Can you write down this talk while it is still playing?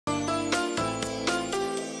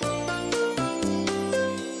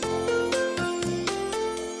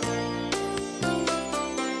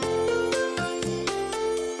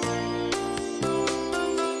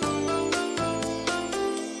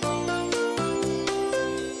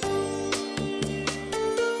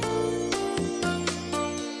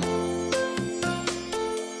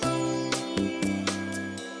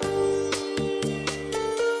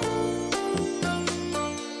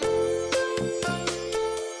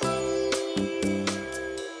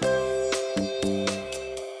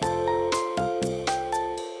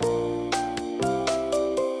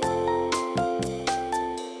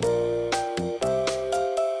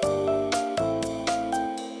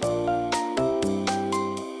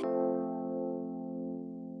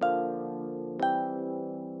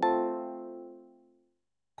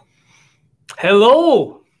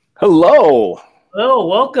Hello. Hello. Hello,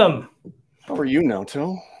 welcome. How are you,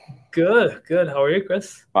 Naoto? Good, good. How are you,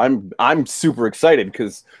 Chris? I'm super excited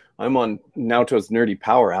because I'm on Naoto's Nerdy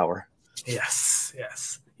Power Hour. Yes,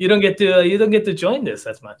 yes. You don't get to join this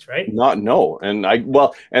as much, right? No, and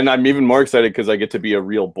I'm even more excited because I get to be a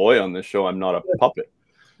real boy on this show. I'm not a puppet.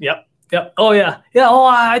 Yep, yep. Oh yeah, yeah. Oh,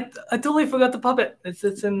 I totally forgot the puppet. It's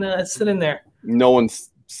it's sitting there. No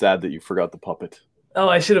one's sad that you forgot the puppet. Oh,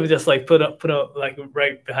 I should have just like put up like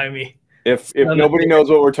right behind me. If nobody knows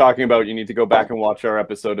what we're talking about, you need to go back and watch our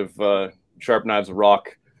episode of Sharp Knives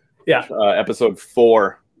Rock. Yeah. Episode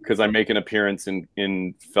 4, because I make an appearance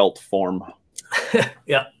in felt form.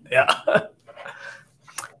 Yeah, yeah.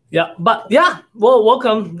 Yeah, but yeah. Well,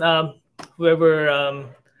 welcome, whoever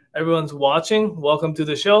everyone's watching. Welcome to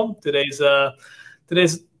the show. Today's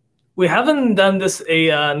we haven't done this a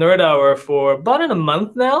nerd hour for about a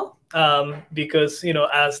month now, because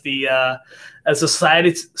as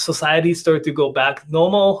society start to go back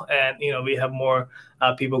normal, and we have more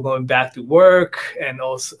people going back to work and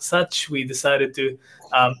also such. We decided to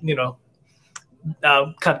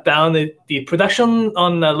cut down the production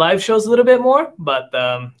on live shows a little bit more, but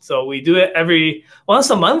so we do it every once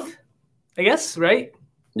a month, I guess, right?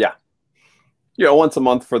 Yeah, once a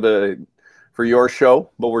month for your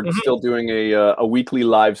show, but we're still doing a weekly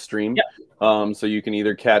live stream. Yeah. So you can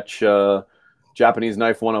either catch Japanese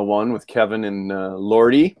Knife 101 with Kevin and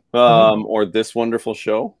Lordy, or this wonderful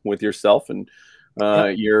show with yourself and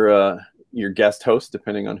your guest host,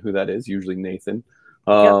 depending on who that is, usually Nathan.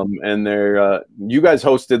 And you guys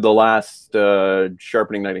hosted the last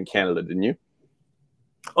sharpening night in Canada, didn't you?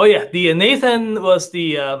 Oh yeah, the Nathan was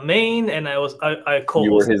the main, and I co-hosted.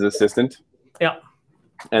 You were his assistant. Yeah.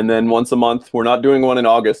 And then once a month, we're not doing one in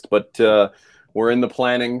August, but we're in the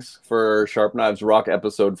plannings for Sharp Knives Rock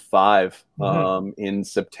episode 5 in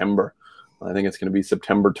September. I think it's going to be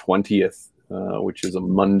September 20th, which is a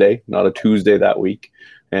Monday, not a Tuesday that week.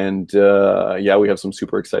 And we have some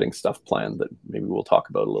super exciting stuff planned that maybe we'll talk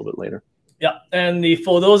about a little bit later. Yeah, and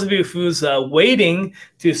for those of you who's waiting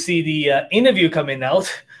to see the interview coming out,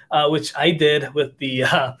 which I did with the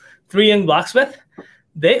 3 Young Blacksmith,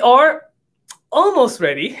 they are almost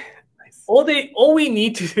ready. Nice. All we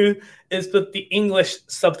need to do is put the English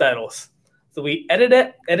subtitles. So we edit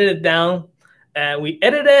it down, and we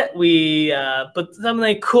edit it. We put some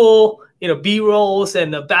like cool, B-rolls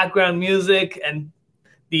and the background music and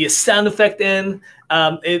the sound effect in.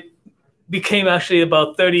 It became actually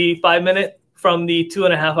about 35 minutes from the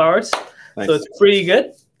 2.5 hours. Nice. So it's pretty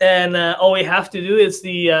good. And all we have to do is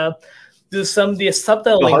do some of the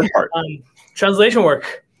subtitling, translation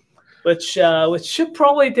work, which should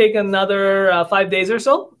probably take another 5 days or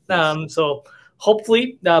so. So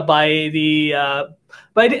hopefully by the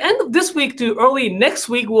end of this week to early next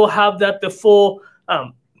week, we'll have the full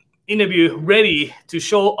interview ready to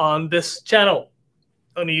show on this channel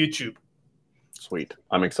on YouTube. Sweet.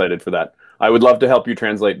 I'm excited for that. I would love to help you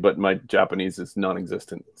translate, but my Japanese is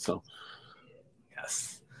non-existent. So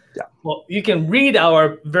yes. Yeah. Well, you can read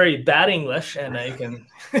our very bad English, and you can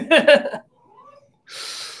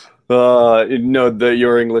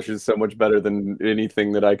your English is so much better than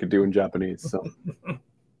anything that I could do in Japanese. So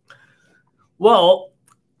well,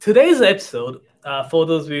 today's episode, for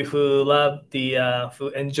those of you who love who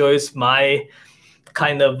enjoys my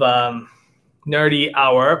kind of nerdy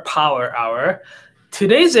hour, power hour,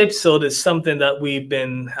 today's episode is something that we've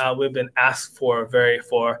been asked for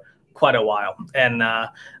quite a while, and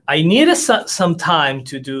I needed some time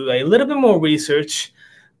to do a little bit more research.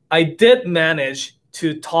 I did manage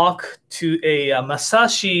to talk to a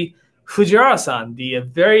Masashi Fujiwara-san, the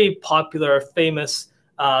very popular, famous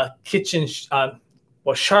kitchen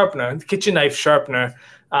knife sharpener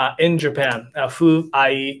in Japan, who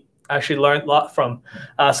I actually learned a lot from.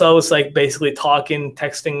 So I was like basically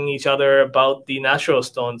texting each other about the natural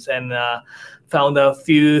stones, and found a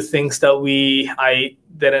few things that I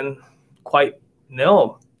didn't quite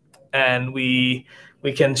know, and we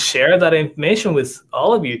can share that information with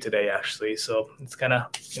all of you today, actually. So it's kind of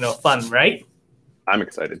fun, right? I'm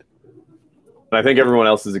excited, and I think everyone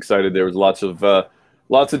else is excited. There was lots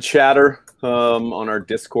of chatter on our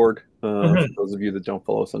Discord. For those of you that don't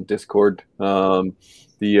follow us on Discord, the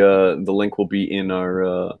link will be in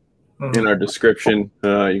our description.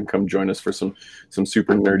 You can come join us for some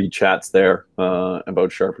super nerdy chats there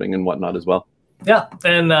about sharpening and whatnot as well. Yeah,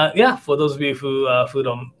 and for those of you who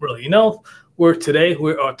don't really know, today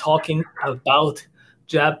we are talking about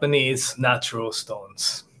Japanese natural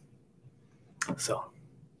stones. So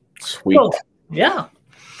sweet. yeah.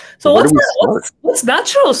 So where do we start? what's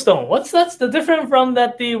natural stone? That's the different from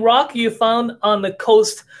the rock you found on the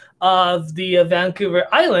coast of the Vancouver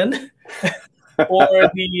Island,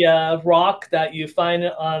 or the rock that you find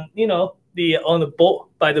on the boat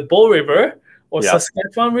by the Bow River or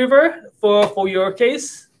Saskatchewan River for your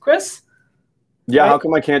case, Chris? Yeah, right? How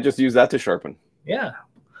come I can't just use that to sharpen? Yeah,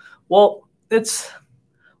 well,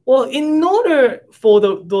 in order for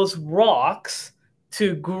those rocks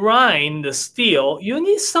to grind the steel, you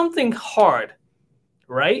need something hard,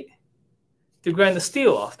 right? To grind the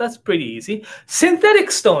steel off. That's pretty easy. Synthetic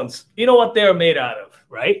stones, you know what they're made out of,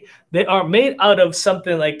 right? They are made out of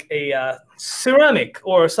something like a ceramic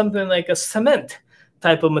or something like a cement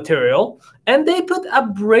type of material, and they put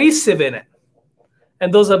abrasive in it.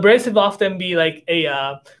 And those abrasive often be like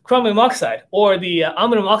a chromium oxide or the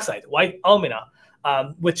aluminum oxide, white alumina,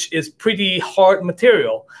 which is pretty hard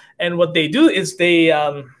material. And what they do is they,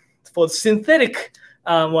 for synthetic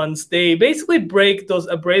ones, they basically break those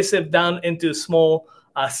abrasive down into small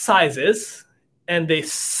sizes, and they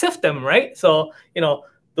sift them, right? So,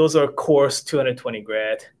 those are coarse 220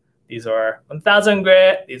 grit. These are 1,000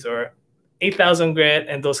 grit. These are 8,000 grit,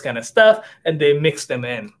 and those kind of stuff. And they mix them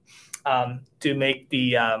in to make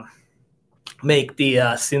the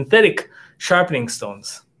synthetic sharpening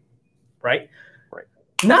stones, right? Right.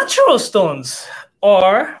 Natural stones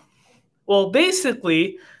are, well,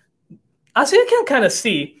 basically, as you can kind of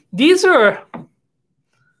see, these are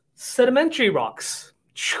sedimentary rocks.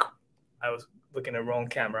 I was looking at the wrong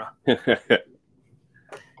camera.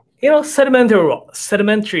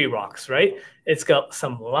 Sedimentary rocks, right? It's got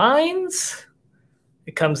some lines.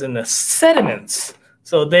 It comes in the sediments.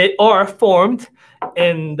 So they are formed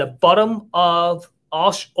in the bottom of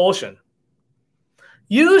ocean.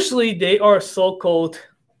 Usually they are so-called,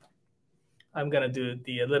 I'm going to do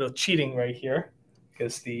the little cheating right here,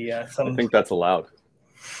 because I think that's allowed.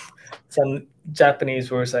 Some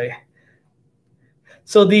Japanese words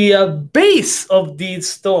So the base of these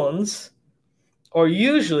stones are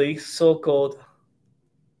usually so-called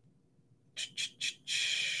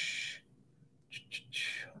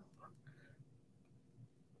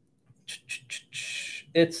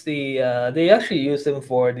it's they actually use them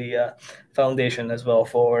for the foundation as well,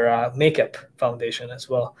 for makeup foundation as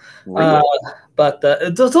well. Really? But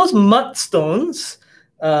those mud stones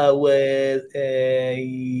with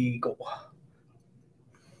a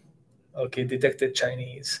detected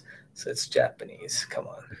Chinese, so it's Japanese. Come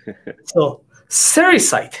on. So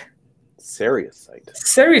cerussite.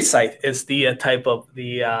 Cerussite is the type of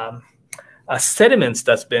the sediments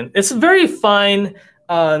that's been. It's very fine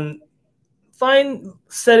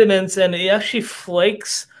sediments, and it actually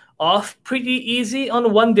flakes off pretty easy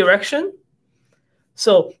on one direction.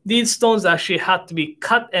 So these stones actually have to be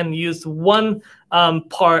cut and used one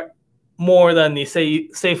part more than the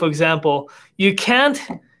say for example, you can't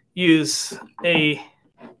use the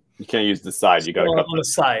side. You got to cut on the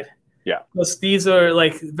side. Yeah, because these are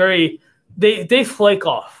like they flake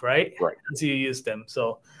off, right? Right. As you use them.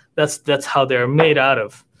 So that's how they're made out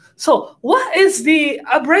of. So what is the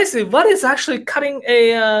abrasive? What is actually cutting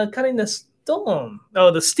the stone?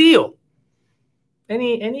 Oh, the steel.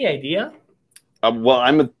 Any idea? Well,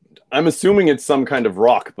 I'm assuming it's some kind of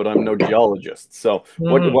rock, but I'm no geologist. So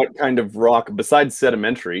what kind of rock besides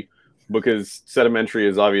sedimentary? Because sedimentary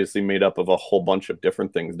is obviously made up of a whole bunch of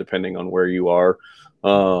different things depending on where you are.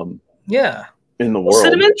 In the world.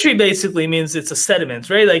 Sedimentary basically means it's a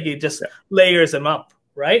sediment, right? Like it just layers them up,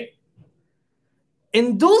 right?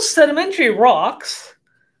 In those sedimentary rocks,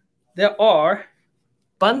 there are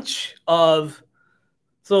bunch of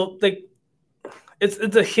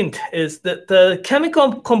it's a hint is that the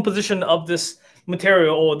chemical composition of this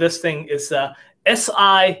material or this thing is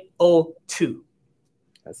SiO2.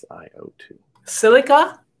 SiO2.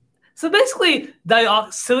 Silica. So basically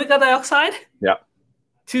silica dioxide. Yeah.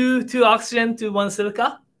 Two oxygen to one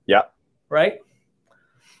silica. Yeah. Right?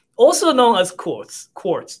 Also known as quartz.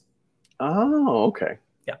 Oh, okay.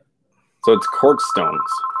 Yeah. So it's quartz stones.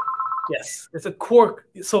 Yes, it's a quartz.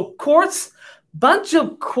 So quartz, bunch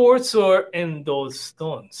of quartz are in those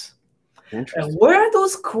stones. Interesting. And where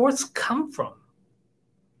those quartz come from?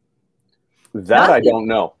 That I don't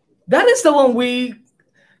know. That is the one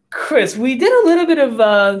Chris, we did a little bit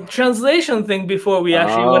of translation thing before we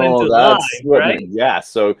actually went into live, right? Yeah.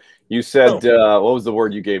 So you said, what was the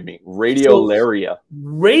word you gave me? Radiolaria.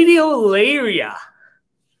 Radiolaria.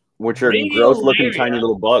 Which are gross-looking tiny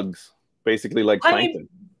little bugs, basically like plankton.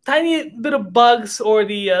 Tiny bit of bugs, or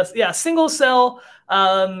the single cell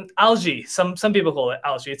algae. Some people call it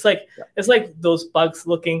algae. It's like those bugs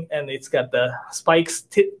looking, and it's got the spikes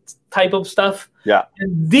type of stuff. Yeah.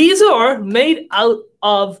 And these are made out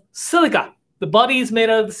of silica. The body is made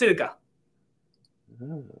out of silica.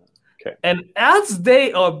 Okay. And as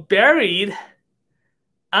they are buried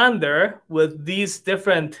under with these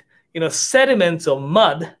different, sediments or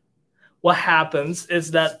mud, what happens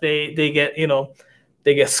is that they get,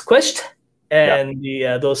 they get squished, and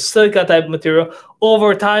those silica type material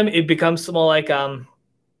over time it becomes more like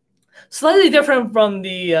slightly different from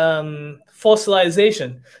the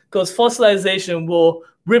fossilization, because fossilization will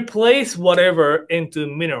replace whatever into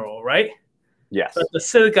mineral, right? Yes. But the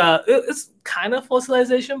silica, it's kind of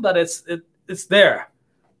fossilization, but it's there.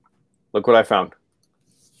 Look what I found.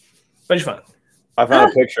 What did you find? I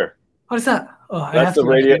found a picture. What is that? Oh, that's the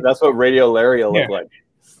radio. That's what radiolaria look like.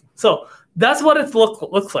 So that's what it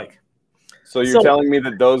looks like. So you're telling me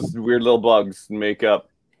that those weird little bugs make up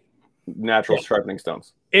natural sharpening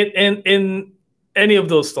stones? In any of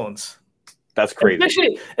those stones. That's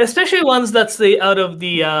crazy. Especially ones that's out of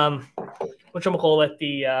the whatchamacallit,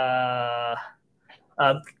 the out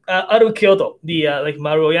of Kyoto, the like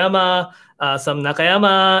Maruyama, some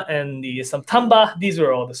Nakayama, and some Tamba. These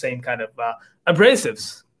are all the same kind of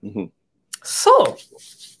abrasives. Mm-hmm. So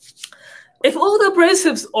if all the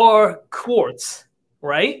abrasives are quartz,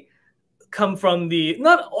 right, come from the,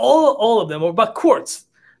 not all of them, but quartz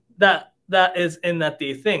that is in that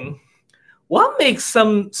the thing, what makes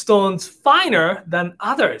some stones finer than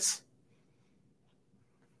others?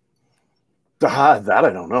 That I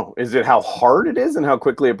don't know. Is it how hard it is and how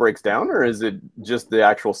quickly it breaks down, or is it just the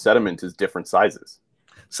actual sediment is different sizes?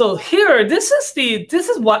 So here, this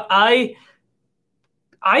is what I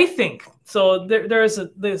think. So there's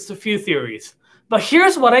a few theories, but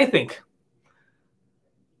here's what I think.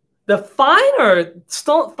 The finer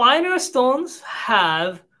stones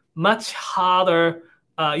have much harder,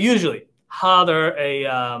 usually harder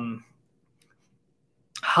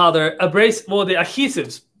abrasive, well, the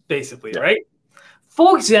adhesives basically, right?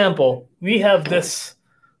 For example, we have this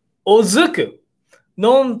Ozuku,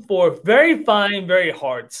 known for very fine, very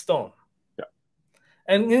hard stone. Yeah.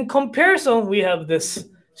 And in comparison, we have this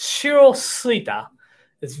Shiro Suita.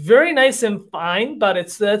 It's very nice and fine, but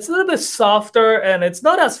it's a little bit softer, and it's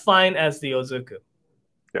not as fine as the Ozuku.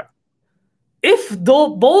 Yeah. If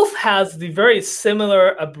both has the very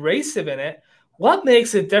similar abrasive in it, what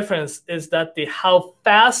makes a difference is that how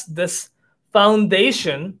fast this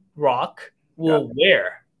foundation rock will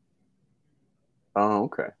wear. Oh,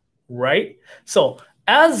 okay. Right? So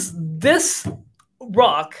as this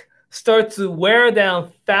rock starts to wear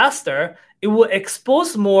down faster, it will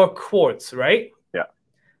expose more quartz, right? Yeah.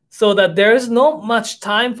 So that there is not much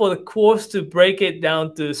time for the quartz to break it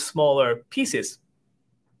down to smaller pieces.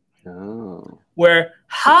 Oh. Where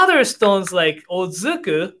harder stones like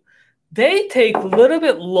Ozuku, they take a little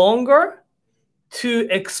bit longer to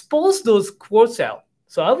expose those quartz out.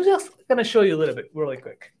 So I was just going to show you a little bit really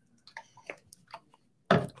quick.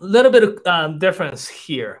 A little bit of difference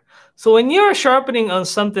here. So when you're sharpening on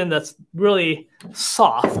something that's really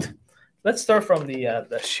soft, let's start from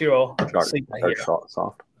the Shiro here.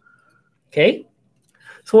 Soft. Okay.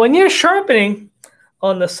 So when you're sharpening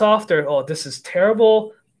on the softer, oh, this is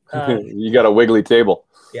terrible. You got a wiggly table.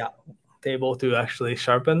 Yeah, table to actually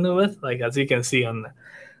sharpen with, like as you can see on the.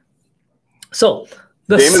 So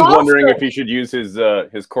the Damon's softer, wondering if he should use his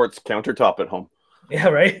quartz countertop at home. Yeah,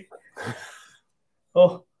 right.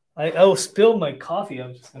 Oh, I will spill my coffee.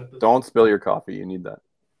 I'm just gonna Don't spill your coffee. You need that.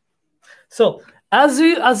 So as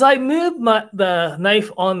I move the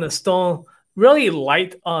knife on the stone, really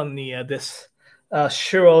light on the this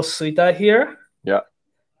Shiro Suita here. Yeah.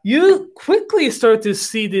 You quickly start to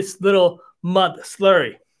see this little mud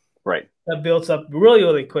slurry. Right. That builds up really,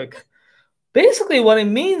 really quick. Basically, what it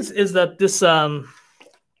means is that this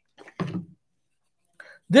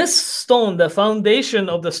stone, the foundation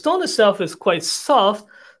of the stone itself, is quite soft,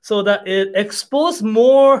 so that it exposes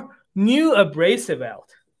more new abrasive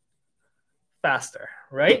out faster,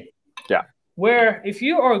 right? Yeah. Where if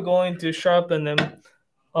you are going to sharpen them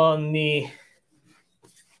on the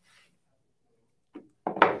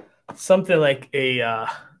something like a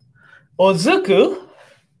Ozuku,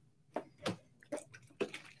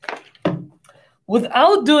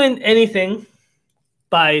 without doing anything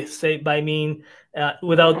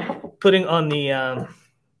without putting on the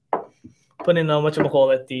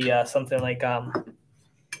whatchamacallit, the something like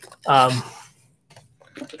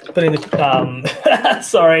putting the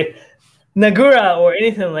sorry, Nagura or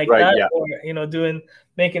anything like that, yeah. or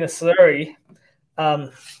making a slurry,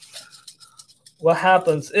 what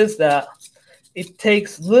happens is that it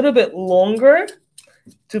takes a little bit longer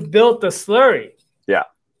to build the slurry. Yeah.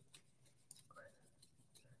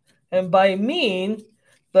 And by mean,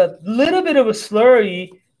 but little bit of a slurry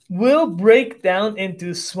will break down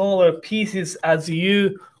into smaller pieces as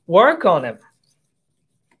you work on it.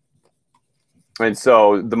 And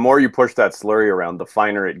so the more you push that slurry around, the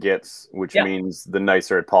finer it gets, which means the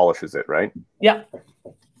nicer it polishes it, right? Yeah.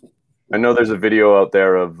 I know there's a video out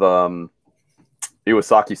there of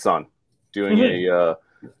Iwasaki-san doing a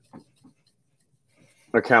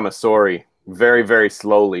Kamasori very, very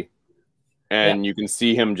slowly. And you can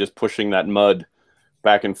see him just pushing that mud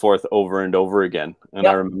back and forth over and over again. And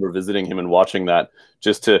I remember visiting him and watching that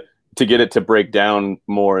just to get it to break down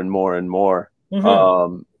more and more and more.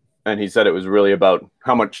 And he said it was really about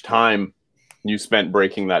how much time you spent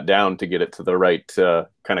breaking that down to get it to the right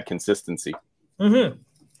kind of consistency. And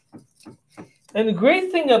the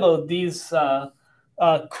great thing about these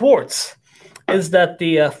quartz is that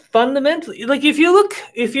the fundamentally, like if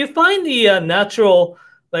you find the natural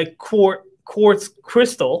like quartz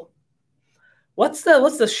crystal, what's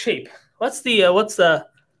the shape? What's the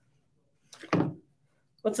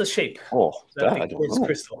shape? Oh, that I don't know.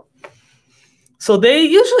 Crystal. So they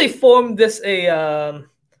usually form this a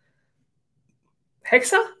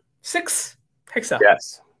hexa? 6 hexa.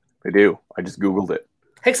 Yes, they do. I just Googled it.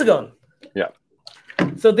 Hexagon. Yeah.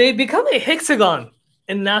 So they become a hexagon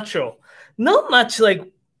in natural. Not much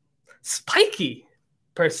like spiky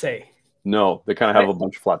per se. No, they kind of have a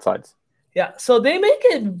bunch of flat sides. Yeah. So they make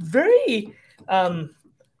it very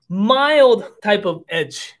mild type of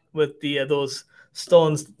edge with the those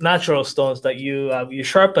stones, natural stones that you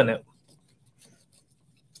sharpen it.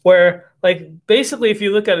 Where, like, basically, if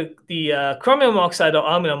you look at the chromium oxide or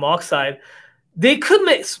aluminum oxide, they could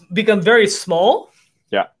become very small.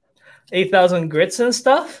 Yeah. 8,000 grits and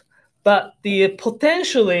stuff. But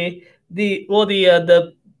potentially, the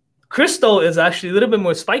crystal is actually a little bit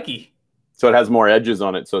more spiky. So it has more edges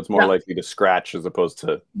on it, so it's more likely to scratch as opposed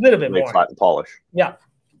to a little bit more flat and polish. Yeah.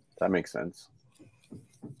 That makes sense.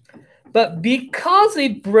 But because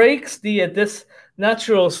it breaks this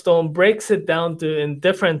natural stone breaks it down to in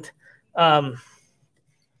different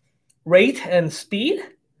rate and speed.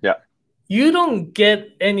 Yeah. You don't get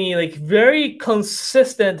any like very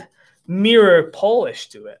consistent mirror polish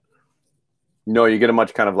to it. No, you get a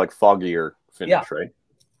much kind of like foggier finish, right?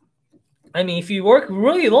 I mean, if you work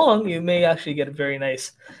really long, you may actually get a very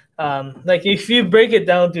nice. Like if you break it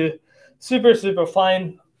down to super, super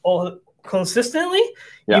fine all consistently,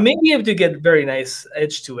 you may be able to get very nice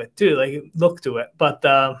edge to it too, like look to it. But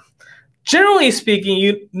generally speaking,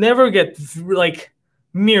 you never get like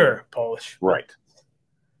mirror polish. Right.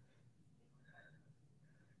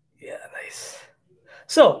 Yeah, nice.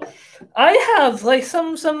 So I have like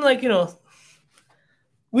some like,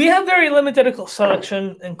 we have very limited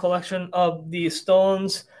selection and collection of the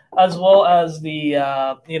stones as well as the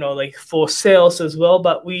like for sales as well.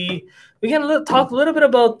 But we can talk a little bit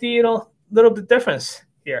about the little bit difference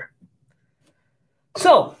here.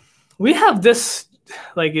 So we have this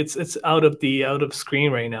like it's out of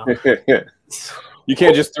screen right now. You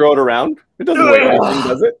can't just throw it around. It doesn't weigh anything,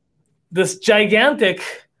 does it? This gigantic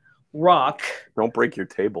rock. Don't break your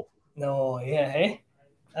table. No, yeah, hey.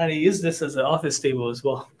 And I use this as an office table as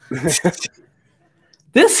well.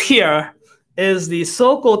 This here is the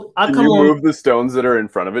so-called Can you move the stones that are in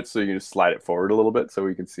front of it so you can just slide it forward a little bit so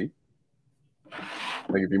we can see?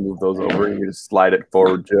 Like if you move those over, you just slide it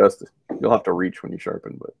forward just. You'll have to reach when you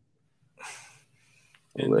sharpen, but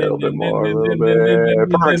a little bit more, a little bit.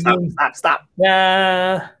 Perfect. Stop.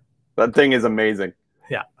 Yeah. That thing is amazing.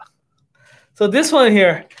 Yeah. So this one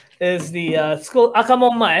here is the it's called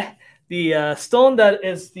Akamonmae, the stone that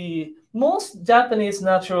is the most Japanese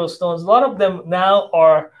natural stones. A lot of them now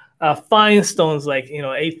are fine stones, like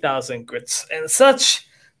 8,000 grits and such.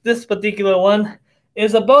 This particular one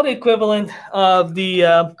is about equivalent of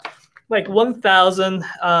the like 1,000.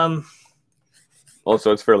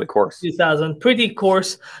 Also, it's fairly coarse. 2,000, pretty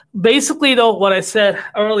coarse. Basically, though, what I said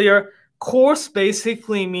earlier, coarse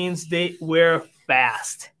basically means they wear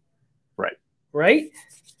fast. Right. Right?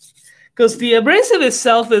 Because the abrasive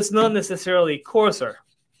itself is not necessarily coarser.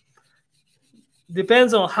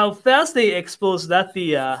 Depends on how fast they expose that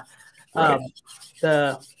the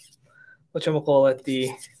whatchamacallit,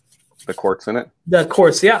 the quartz in it. The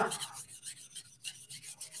quartz, yeah.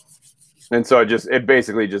 And so it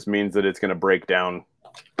basically just means that it's going to break down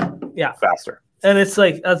faster. And it's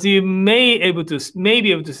like, as you may be able to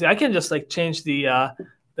see, I can just like change the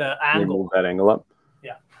angle. Move that angle up.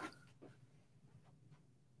 Yeah.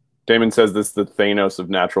 Damon says this is the Thanos of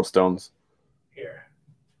natural stones. Here.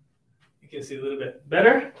 You can see a little bit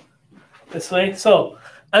better this way. So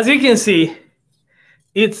as you can see,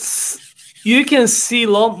 you can see a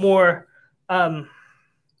lot more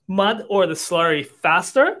mud or the slurry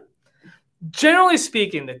faster. Generally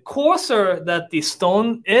speaking, the coarser that the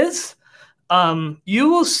stone is, you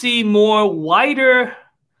will see more wider.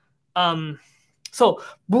 So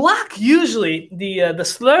black, usually the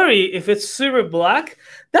slurry, if it's super black,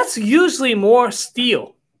 that's usually more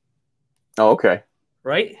steel. Oh, okay.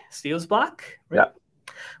 Right? Steel's black. Right?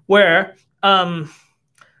 Yeah. Where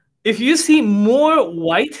if you see more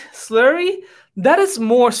white slurry, that is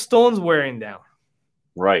more stones wearing down.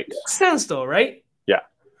 Right. Makes sense though, right? Yeah.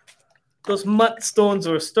 Those mud stones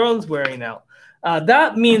or stones wearing out.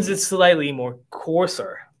 That means it's slightly more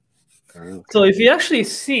coarser. Okay. So if you actually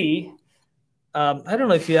see, I don't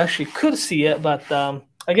know if you actually could see it, but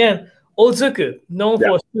again, Ozuku, known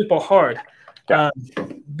for super hard,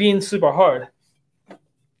 being super hard.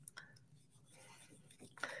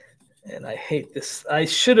 And I hate this. I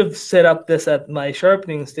should have set up this at my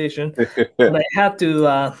sharpening station, but I had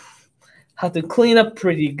to clean up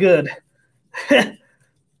pretty good.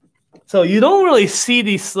 So you don't really see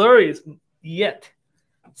these slurries yet.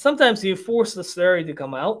 Sometimes you force the slurry to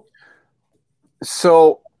come out.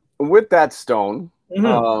 So with that stone,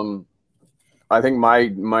 I think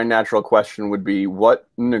my natural question would be, what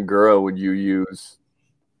Nagura would you use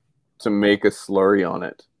to make a slurry on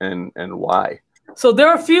it, and why? So there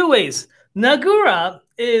are a few ways. Nagura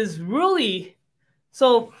is really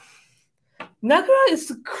Nagura is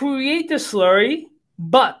to create the slurry,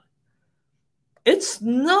 but it's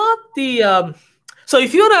not the so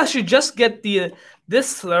if you want to actually just get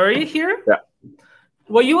this slurry here,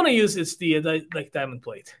 what you want to use is the like diamond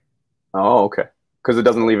plate. Oh, okay. Because it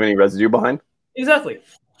doesn't leave any residue behind? Exactly.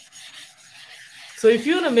 So if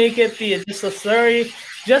you want to make it just a slurry,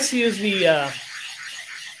 just use the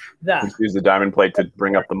Just use the diamond plate to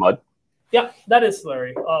bring up the mud? Yeah, that is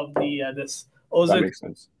slurry of this Ozuku. That makes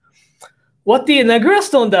sense. What the Nagura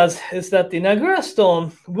stone does is that the Nagura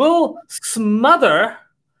stone will smother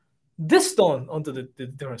this stone onto the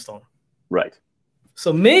different stone. Right.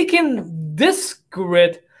 So making this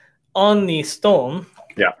grit on the stone,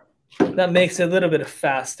 that makes it a little bit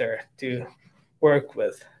faster to work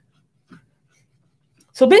with.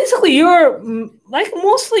 So basically,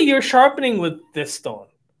 mostly you're sharpening with this stone.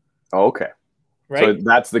 Oh, okay. Right. So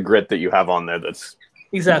that's the grit that you have on there. That's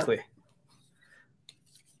exactly.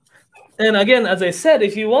 And again, as I said,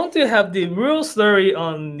 if you want to have the real slurry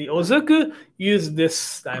on the Ozuku, use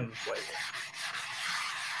this diamond plate.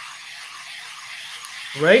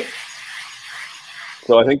 Right?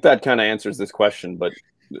 So I think that kind of answers this question, but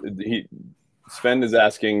Sven is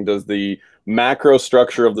asking, does the macro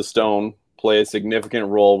structure of the stone play a significant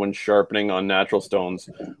role when sharpening on natural stones,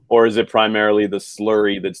 or is it primarily the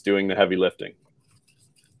slurry that's doing the heavy lifting?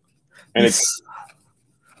 And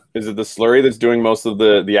is it the slurry that's doing most of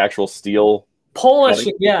the actual steel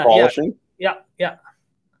polishing? Polishing? Yeah.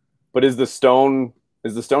 But is the stone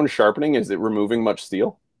sharpening? Is it removing much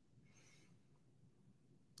steel?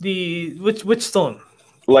 Which stone?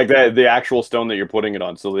 Like the actual stone that you're putting it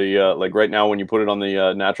on. So the like right now when you put it on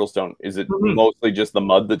the natural stone, is it mostly just the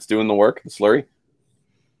mud that's doing the work, the slurry?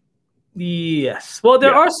 Yes. Well,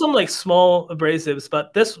 there are some like small abrasives,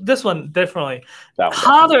 but this one definitely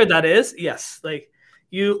harder. That is, yes. Like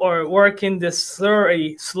you are working this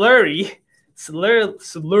slurry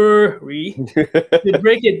to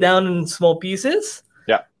break it down in small pieces.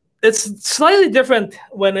 Yeah. It's slightly different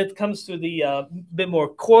when it comes to the bit more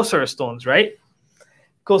coarser stones, right?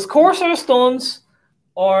 Because coarser stones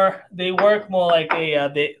they work more like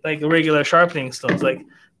like regular sharpening stones. Like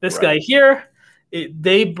this guy here,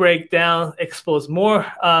 they break down, expose more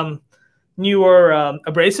newer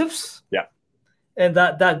abrasives. Yeah, and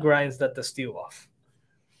that grinds the steel off.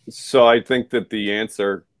 So I think that the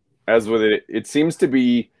answer, as with it seems to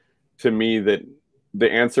be to me that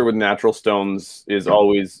the answer with natural stones is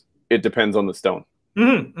always it depends on the stone.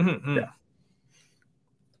 Yeah.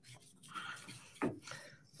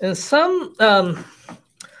 And some,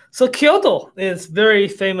 so Kyoto is very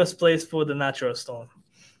famous place for the natural stone,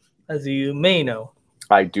 as you may know.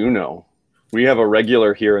 I do know. We have a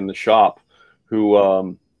regular here in the shop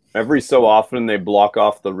who every so often they block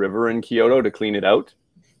off the river in Kyoto to clean it out.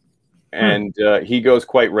 And he goes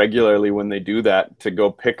quite regularly when they do that to go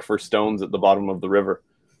pick for stones at the bottom of the river.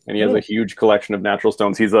 And he has a huge collection of natural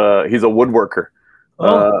stones. He's a woodworker.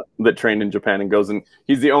 That trained in Japan and goes, and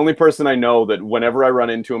he's the only person I know that whenever I run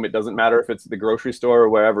into him, it doesn't matter if it's the grocery store or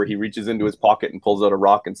wherever, he reaches into his pocket and pulls out a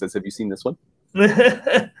rock and says, "Have you seen this one?"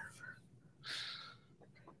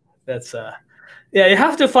 That's you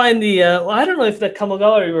have to find the I don't know if the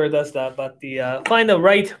Kamagawa River does that, but find the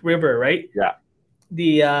right river, right? Yeah.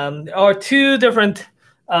 There are two different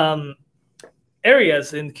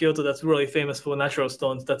areas in Kyoto that's really famous for natural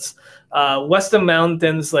stones. That's Western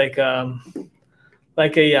Mountains, like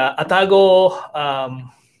Atago,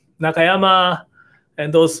 Nakayama,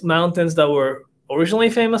 and those mountains that were originally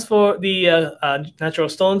famous for the natural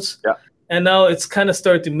stones. Yeah. And now it's kind of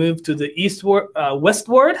started to move to the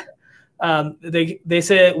westward. They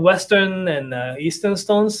say Western and Eastern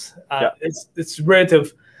stones. It's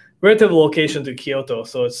relative location to Kyoto,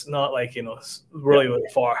 so it's not like it's really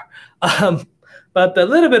far. But a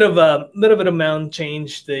little bit of mound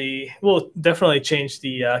change will definitely change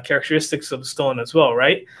the characteristics of stone as well,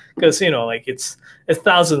 right? Because like it's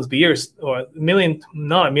thousands of years or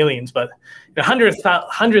not millions, but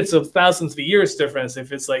hundreds of thousands of years difference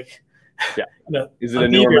if it's like is it a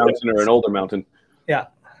newer mountain or an older mountain? Yeah.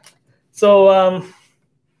 So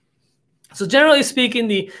generally speaking,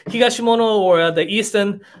 the Higashimono or the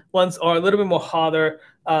eastern ones are a little bit more hotter.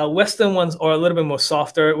 Western ones are a little bit more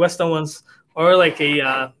softer. Western ones are like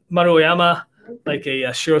a Maruyama, like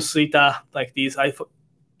a Shirosuita, like these. I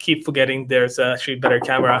keep forgetting there's actually better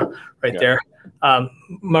camera right there.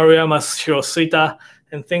 Maruyama, Shirosuita,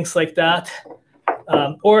 and things like that.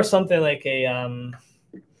 Or something like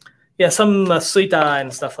some suita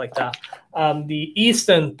and stuff like that. The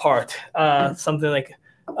eastern part, something like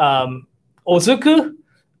Ozuku,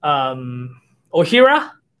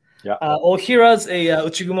 Ohira. Yeah. Ohira's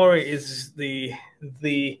uchigumori is the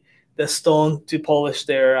stone to polish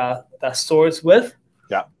their swords with.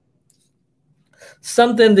 Yeah.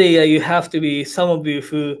 Something that you have to be, some of you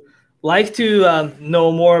who like to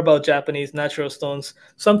know more about Japanese natural stones,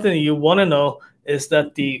 something you want to know is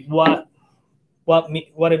that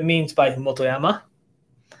what it means by motoyama.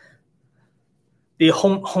 The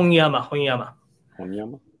honyama.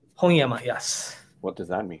 Honyama, yes. What does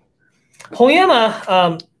that mean?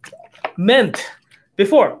 Honyama meant the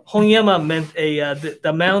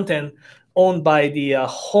mountain owned by the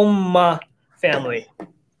Honma family.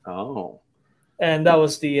 Oh. And that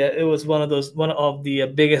was it was one of the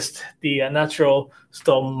biggest natural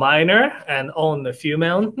stone miner and owned a few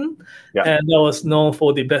mountain. Yeah. And that was known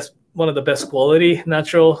for one of the best quality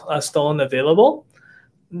natural stone available.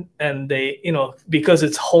 And they, because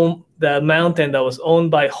it's the mountain that was owned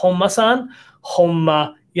by Honma-san,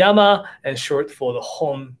 Honma Yama, and short for the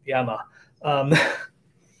Hon Yama.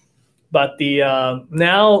 But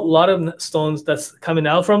now a lot of stones that's coming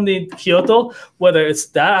out from the Kyoto, whether it's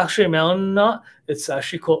that actually a mountain or not, it's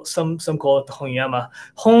actually called some call it the Honyama.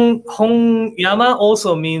 Honyama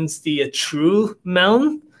also means the true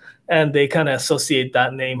mountain, and they kind of associate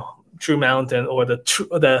that name, true mountain, or the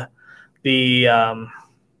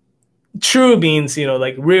true means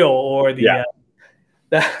like real, or the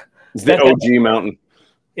it's the OG mountain.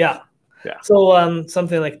 Yeah. So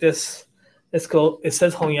something like this. It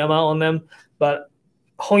says Honyama on them, but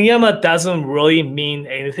Honyama doesn't really mean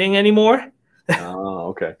anything anymore. Oh,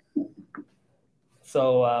 okay.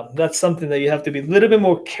 So that's something that you have to be a little bit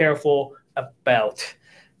more careful about,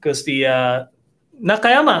 because the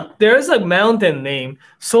Nakayama, there is a mountain name,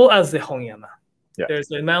 so as the Honyama. Yeah.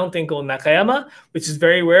 There's a mountain called Nakayama, which is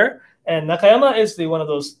very rare, and Nakayama is one of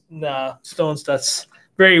those stones that's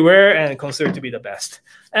very rare and considered to be the best,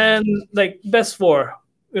 and like best for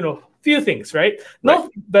few things, right? Not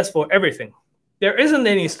best for everything. There isn't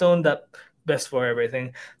any stone that best for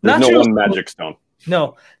everything. There's no one magic stone.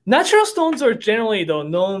 No, natural stones are generally though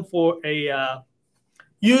known for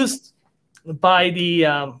used by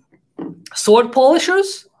the sword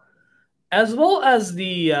polishers as well as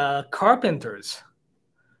the carpenters,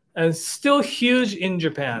 and still huge in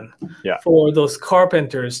Japan for those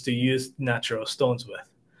carpenters to use natural stones with.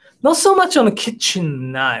 Not so much on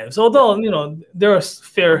kitchen knives, although there are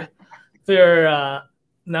fair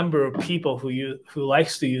number of people who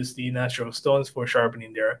likes to use the natural stones for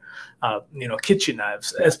sharpening their kitchen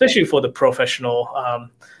knives, especially for the professional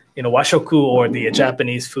washoku or the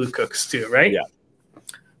Japanese food cooks too, right? Yeah.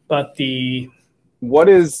 But what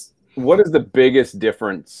is the biggest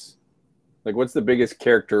difference? Like, what's the biggest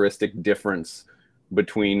characteristic difference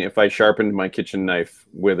between if I sharpened my kitchen knife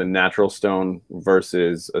with a natural stone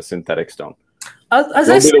versus a synthetic stone? What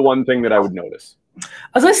would be the one thing that I would notice?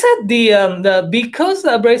 As I said, because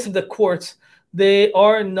the abrasive quartz, they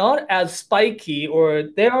are not as spiky, or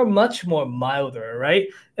they are much more milder, right?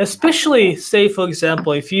 Especially, say for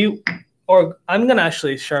example, I'm gonna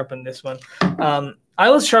actually sharpen this one. I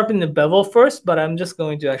was sharpening the bevel first, but I'm just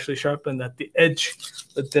going to actually sharpen at the edge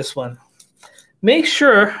with this one. Make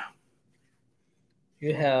sure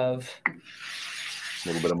you have a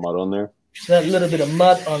little bit of mud on there. That little bit of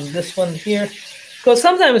mud on this one here, because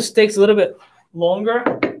sometimes it takes a little bit longer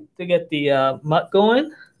to get the mud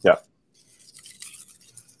going. Yeah.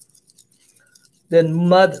 then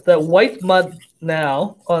mud, the white mud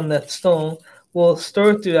now on that stone will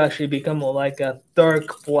start to actually become more like a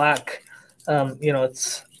dark black.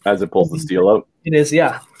 It's as it pulls the steel out. It is,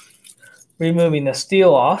 yeah. Removing the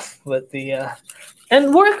steel off with the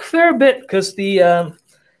and work a fair bit because the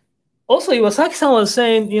also Iwasaki-san was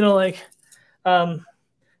saying,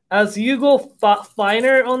 as you go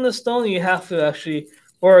finer on the stone, you have to actually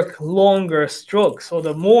work longer strokes or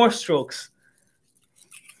the more strokes.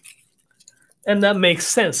 And that makes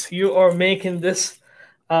sense. You are making this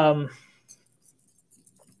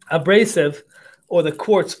abrasive or the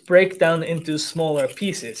quartz break down into smaller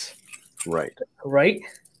pieces. Right. Right?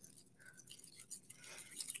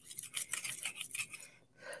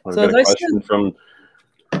 I've got a question from,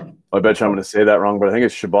 I bet you I'm going to say that wrong, but I think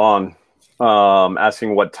it's Shaban,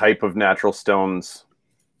 asking what type of natural stones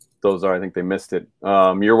those are. I think they missed it.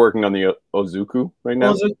 You're working on the Ozuku right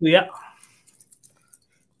now? Ozuku, yeah.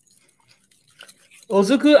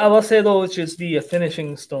 Ozuku Awasedo, which is the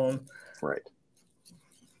finishing stone. Right.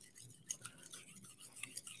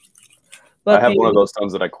 But I have one of those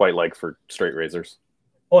stones that I quite like for straight razors.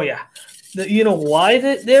 Oh, yeah. You know why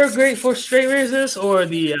they're great for straight razors or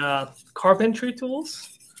the carpentry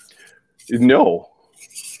tools? No.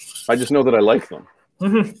 I just know that I like them.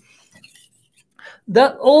 Mm-hmm.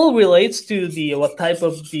 That all relates to the what type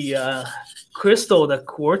of the crystal that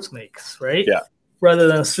quartz makes, right? Yeah. Rather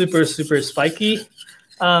than super spiky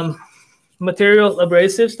material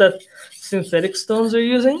abrasives that synthetic stones are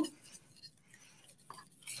using.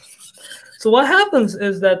 So what happens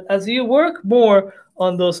is that as you work more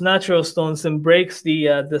on those natural stones and breaks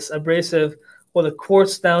the this abrasive or the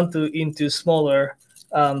quartz down into smaller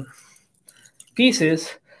pieces,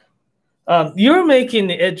 you're making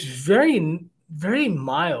the edge very, very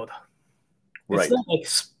mild. Right. It's not like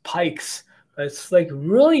spikes. It's like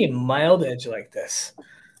really mild edge like this.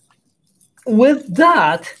 With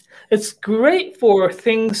that, it's great for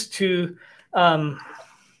things to,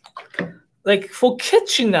 like for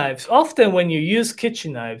kitchen knives. Often when you use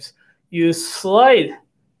kitchen knives, you slide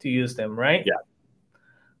to use them, right? Yeah.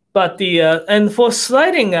 But and for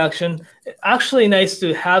sliding action, it's actually nice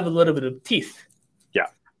to have a little bit of teeth. Yeah.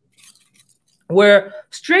 Where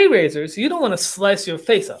straight razors, you don't want to slice your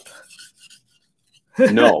face up.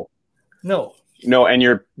 No. No. No, and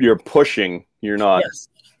you're pushing, you're not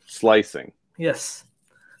slicing. Yes.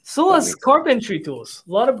 So as carpentry tools,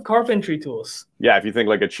 a lot of carpentry tools. Yeah, if you think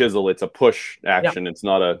like a chisel, it's a push action. It's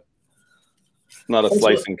not a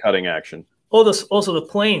slicing cutting action. Also the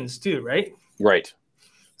planes too, right? Right.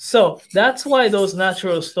 So that's why those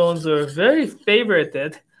natural stones are very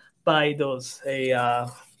favorited by those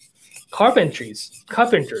carpenters.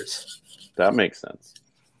 That makes sense.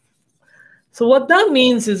 So what that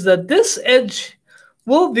means is that this edge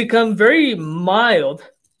will become very mild,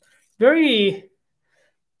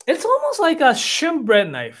 it's almost like a shrimp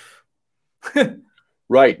bread knife.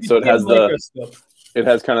 Right. So it has it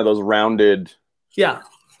has kind of those rounded,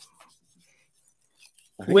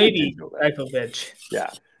 wavy type of edge. Yeah.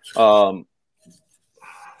 Actually,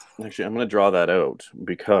 I'm going to draw that out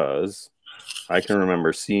because I can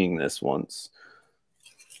remember seeing this once.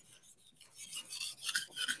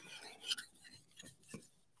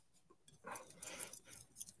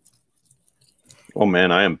 Oh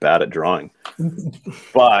man, I am bad at drawing.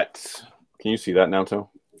 But can you see that, Naoto?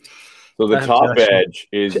 So the top edge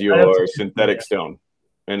is your synthetic stone,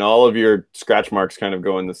 and all of your scratch marks kind of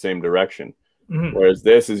go in the same direction. Mm-hmm. Whereas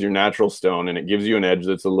this is your natural stone, and it gives you an edge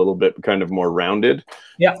that's a little bit kind of more rounded.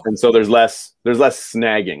 Yeah. And so there's less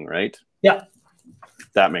snagging, right? Yeah.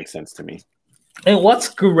 That makes sense to me. And what's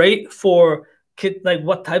great for like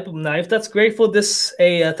what type of knife that's great for this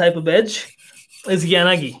type of edge is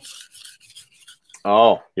yanagi.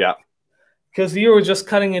 Oh, yeah. Because you were just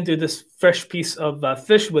cutting into this fresh piece of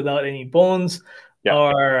fish without any bones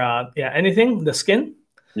or anything, the skin.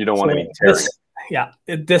 You don't want any tearing.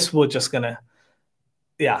 This will just gonna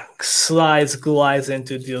glides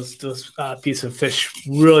into those piece of fish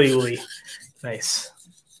really, really nice.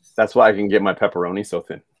 That's why I can get my pepperoni so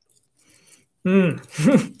thin.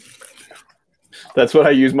 That's what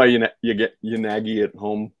I use my yanagi at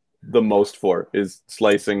home the most for, is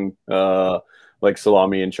slicing like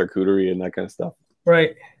salami and charcuterie and that kind of stuff.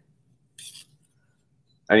 Right.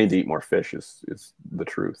 I need to eat more fish is the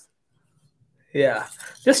truth. Yeah.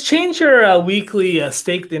 Just change your weekly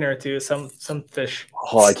steak dinner to some fish.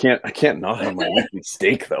 Oh, I can't not have my weekly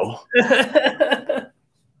steak though.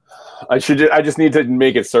 I just need to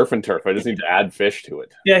make it surf and turf. I just need to add fish to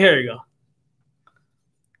it. Yeah, here you go.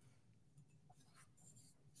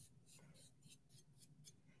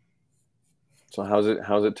 So how's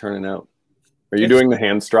it turning out? Are you doing the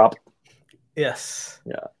hand strop? Yes.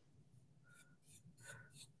 Yeah.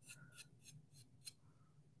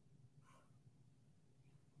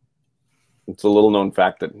 It's a little known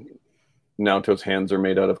fact that Naoto's hands are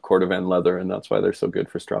made out of cordovan leather, and that's why they're so good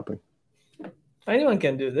for stropping. Anyone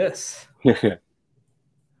can do this.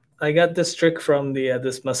 I got this trick from the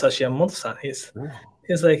this Masashi Yamamoto-san.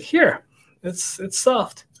 He's like, here, it's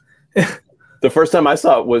soft. The first time I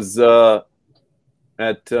saw it was at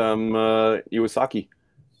Iwasaki.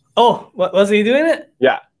 Oh, what was he doing it?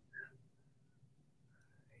 Yeah.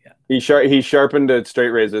 He sharpened a straight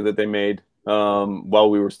razor that they made while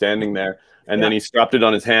we were standing there, and then he strapped it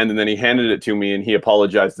on his hand, and then he handed it to me, and he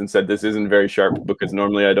apologized and said, "This isn't very sharp because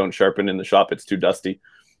normally I don't sharpen in the shop; it's too dusty."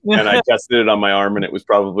 And I tested it on my arm, and it was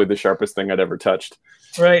probably the sharpest thing I'd ever touched.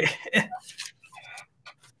 Right.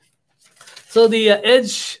 So the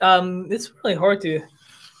edge, it's really hard to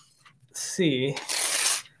see.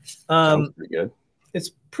 Sounds pretty good.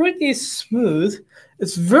 It's pretty smooth.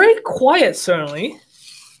 It's very quiet, certainly.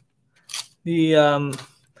 The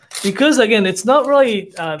because again, it's not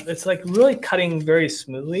really. It's like really cutting very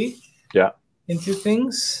smoothly. Yeah. Into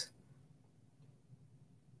things.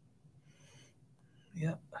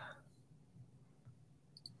 Yeah.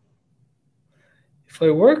 If I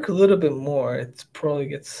work a little bit more, it probably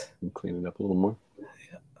gets. Clean it up a little more. Yeah.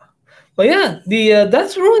 But yeah, the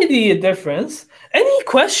that's really the difference. Any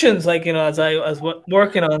questions, like as I was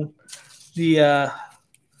working on the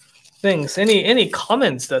things? Any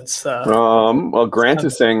comments? That's well, Grant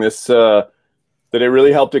is saying this that it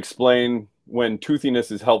really helped explain when toothiness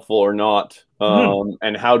is helpful or not,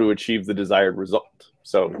 and how to achieve the desired result.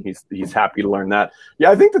 So he's happy to learn that. Yeah,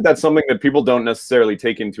 I think that's something that people don't necessarily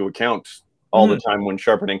take into account all the time when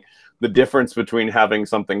sharpening. The difference between having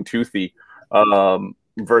something toothy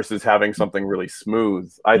versus having something really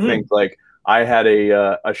smooth. I think like I had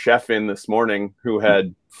a chef in this morning who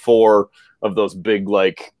had 4 of those big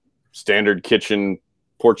like standard kitchen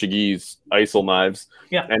Portuguese isol knives,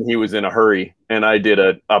 and he was in a hurry, and I did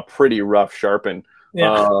a pretty rough sharpen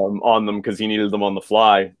on them because he needed them on the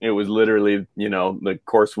fly. It was literally, the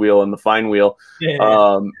coarse wheel and the fine wheel.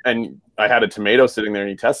 And I had a tomato sitting there,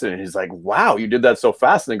 and he tested it, and he's like, wow, you did that so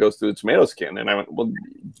fast, and it goes through the tomato skin. And I went, well,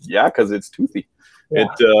 yeah, because it's toothy.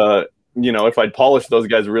 If I'd polished those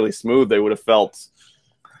guys really smooth, they would have felt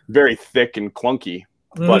very thick and clunky.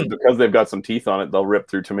 But because they've got some teeth on it, they'll rip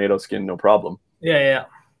through tomato skin, no problem. Yeah.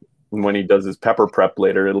 And when he does his pepper prep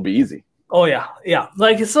later, it'll be easy. Oh yeah.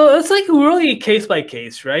 Like, so it's like really case by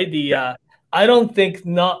case, right? I don't think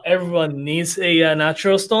not everyone needs a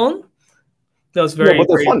natural stone. That's very. But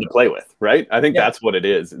they're fun to play with, right? I think that's what it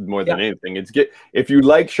is more than anything. If you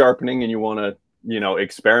like sharpening and you want to,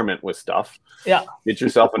 experiment with stuff. Yeah. Get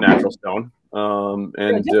yourself a natural stone.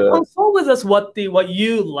 Consult with us what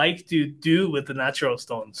you like to do with the natural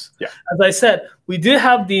stones. Yeah. As I said, we do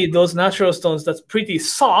have those natural stones that's pretty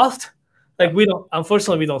soft. Like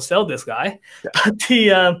unfortunately we don't sell this guy, but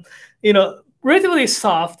the relatively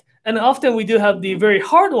soft, and often we do have the very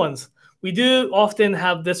hard ones. We do often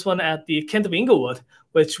have this one at the Kent of Inglewood,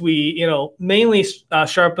 which we mainly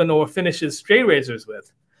sharpen or finishes straight razors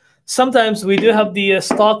with. Sometimes we do have the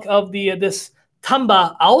stock of this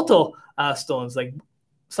Tamba Alto stones, like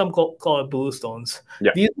some call it blue stones.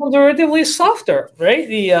 Yeah. These ones are relatively softer, right?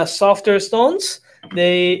 The softer stones,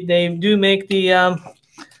 they do make the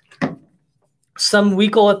some we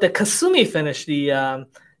call it the Kasumi finish. The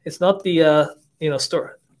it's not the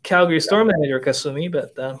Calgary store manager Kasumi,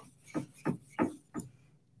 but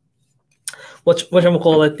what I'm gonna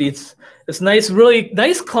call it. It's nice, really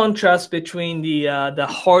nice contrast between the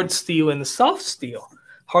hard steel and the soft steel.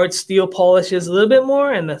 Hard steel polishes a little bit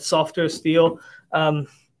more, and the softer steel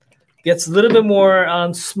gets a little bit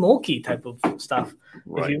more smoky type of stuff.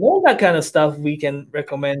 Right. If you want that kind of stuff, we can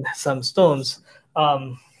recommend some stones.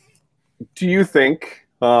 Do you think,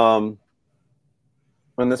 when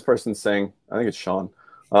this person's saying, I think it's Sean,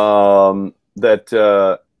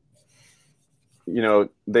 that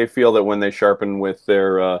they feel that when they sharpen with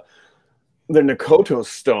their Nakoto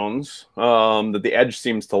stones, that the edge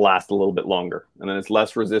seems to last a little bit longer, and then it's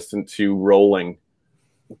less resistant to rolling.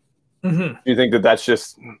 Do you think that that's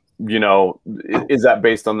just, is that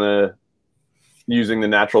based on using the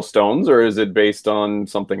natural stones, or is it based on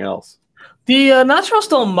something else? The natural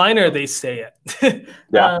stone miner, they say it.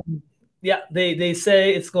 They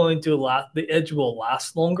say it's going to last. The edge will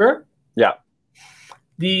last longer. Yeah.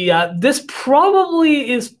 This probably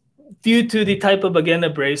is due to the type of, again,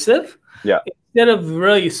 abrasive. Yeah. Instead of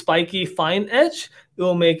really spiky fine edge, it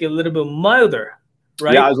will make it a little bit milder,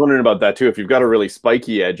 right? Yeah, I was wondering about that too. If you've got a really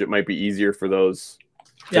spiky edge, it might be easier for those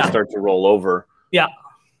to start to roll over. Yeah.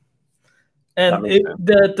 That and makes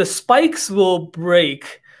sense. the spikes will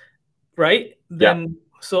break, right? Then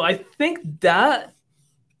so I think that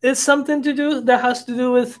is something to do that has to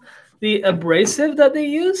do with the abrasive that they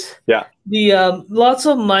use. Yeah. The lots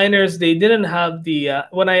of miners, they didn't have the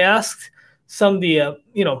when I asked some of the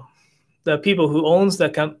the people who owns the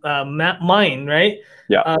mine, right?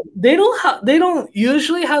 Yeah. They don't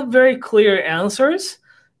usually have very clear answers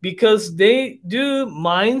because they do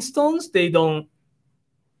mine stones. They don't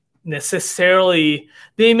necessarily,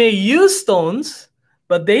 they may use stones,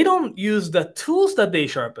 but they don't use the tools that they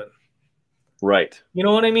sharpen. Right. You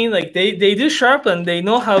know what I mean? Like they do sharpen, they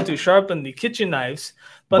know how to sharpen the kitchen knives,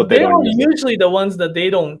 but they they don't are use usually the ones that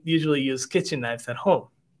they don't usually use kitchen knives at home.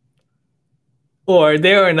 Or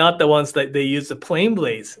they are not the ones that they use the plane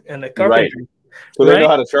blades and the carpentry. Right. So they know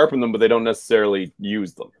how to sharpen them, but they don't necessarily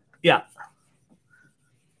use them. Yeah.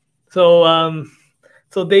 So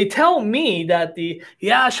so they tell me that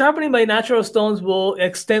sharpening by natural stones will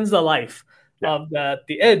extend the life of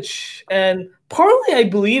the edge, and partly I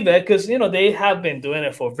believe it because they have been doing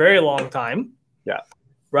it for a very long time. Yeah.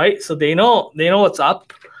 Right. So they know what's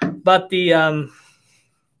up, but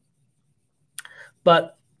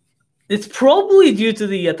but it's probably due to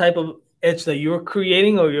the type of edge that you're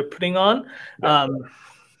creating or you're putting on,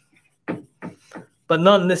 but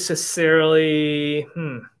not necessarily.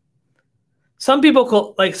 Some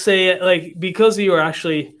people say because you're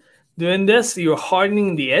actually doing this, you're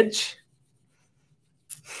hardening the edge.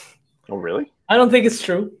 Oh, really? I don't think it's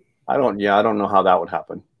true. I don't know how that would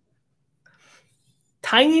happen.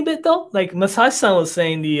 Tiny bit though, like Masashi-san was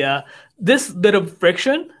saying, this bit of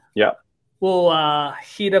friction will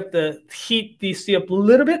heat the steel up a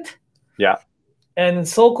little bit. Yeah. And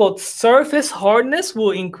so-called surface hardness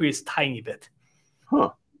will increase tiny bit.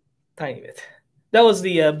 Huh. Tiny bit. That was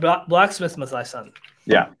the blacksmith Masashi-san.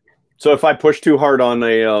 Yeah. So if I push too hard on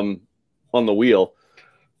the wheel,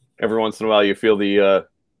 every once in a while you feel the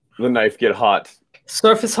knife get hot.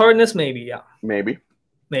 Surface hardness, maybe. Yeah. Maybe.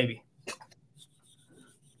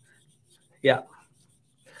 Yeah.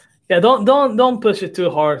 Yeah. Don't push it too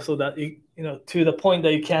hard so that to the point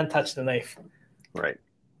that you can't touch the knife. Right.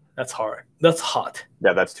 That's hard. That's hot.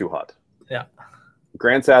 Yeah, that's too hot. Yeah.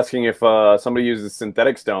 Grant's asking if somebody uses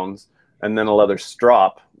synthetic stones and then a leather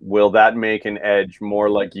strop, will that make an edge more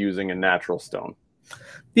like using a natural stone?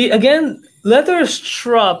 Again, leather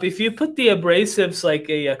strop, if you put the abrasives like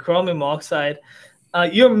a chromium oxide,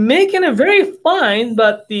 you're making it very fine,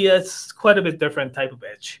 but it's quite a bit different type of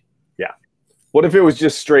edge. Yeah. What if it was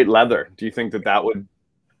just straight leather? Do you think that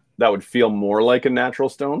would feel more like a natural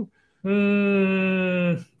stone?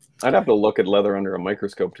 I'd have to look at leather under a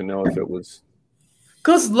microscope to know if it was.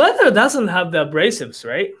 Because leather doesn't have the abrasives,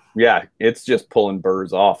 right? Yeah, it's just pulling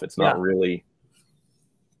burrs off. It's not really.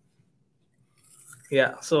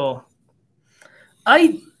 Yeah, so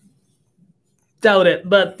I doubt it,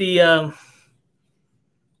 but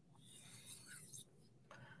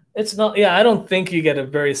it's not. Yeah, I don't think you get a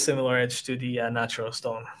very similar edge to the natural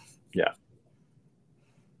stone. Yeah.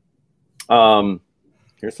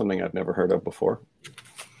 Here's something I've never heard of before.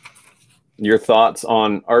 Your thoughts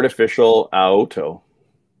on artificial Naoto?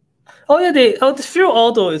 Oh yeah, the artificial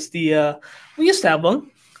Naoto is the we used to have one.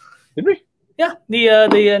 Did we? Yeah, the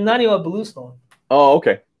Naniwa blue stone. Oh,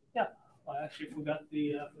 okay. Yeah, I actually forgot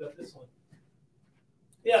this one.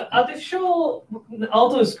 Yeah, artificial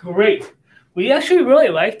Naoto is great. We actually really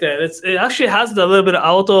liked it. It actually has a little bit of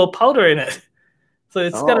Naoto powder in it, so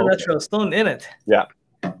it's got a natural stone in it. Yeah.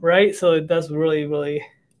 Right, so it does really, really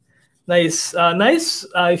nice.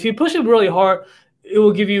 If you push it really hard, it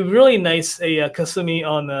will give you really nice kasumi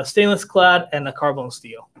on stainless clad and a carbon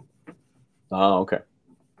steel. Oh, okay.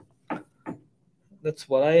 That's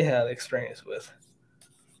what I had experience with.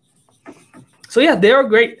 So yeah, they are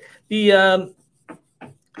great. They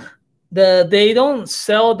don't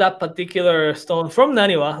sell that particular stone from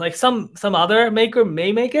Naniwa. Like some other maker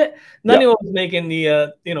may make it. Naniwa was making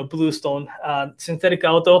the blue stone, synthetic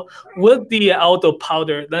Naoto with the Naoto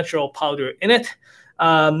powder, natural powder in it.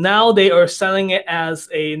 Now they are selling it as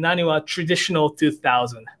a Naniwa traditional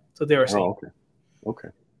 2000. So they are saying. Oh, okay.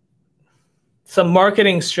 Some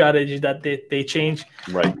marketing strategy that they change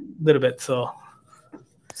a little bit. So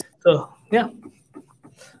yeah.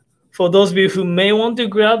 For those of you who may want to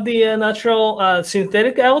grab the natural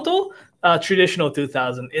synthetic Naoto, traditional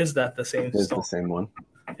 2000, is that the same stone? It's the same one.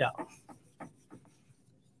 Yeah.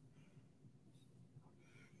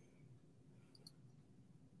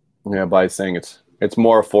 Yeah, by saying it's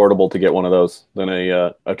more affordable to get one of those than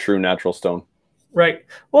a true natural stone. Right.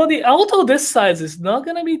 Well, the Naoto this size is not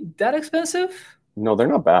going to be that expensive. No, they're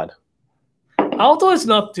not bad. Naoto is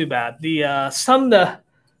not too bad. The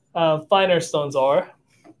finer stones are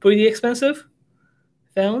pretty expensive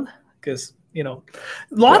found because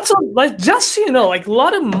lots of like just so you know, like a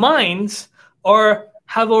lot of mines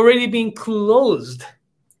have already been closed.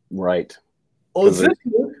 Right.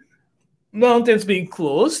 Mountains being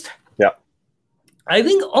closed. Yeah. I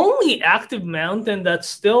think only active mountain that's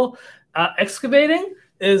still excavating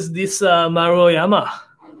is this Maruyama.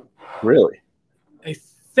 Really? I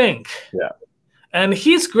think. Yeah. And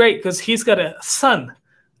he's great because he's got a son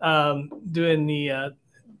doing the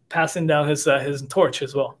passing down his torch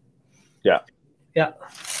as well. Yeah. Yeah.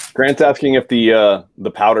 Grant's asking if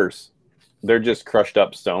the powders, they're just crushed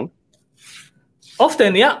up stone.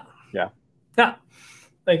 Often, yeah. Yeah. Yeah.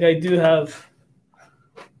 Like I do have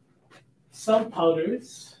some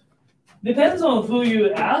powders. Depends on who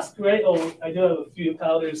you ask, right? Oh, I do have a few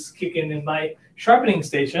powders kicking in my sharpening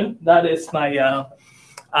station. That is my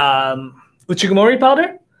Uchigomori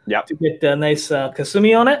powder. Yeah. To get the nice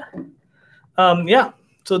kasumi on it. Yeah.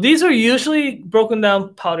 So these are usually broken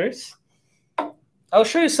down powders. I'll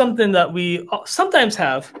show you something that we sometimes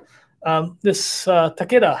have. This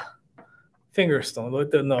Takeda finger stone,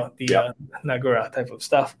 the Nagura type of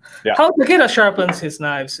stuff. Yeah. How Takeda sharpens his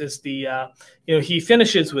knives is the he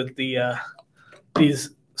finishes with the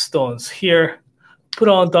these stones here, put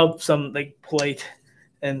on top some like plate,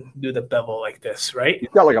 and do the bevel like this, right? He's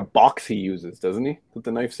got like a box he uses, doesn't he? That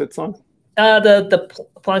the knife sits on. The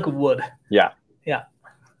plank of wood. Yeah. Yeah.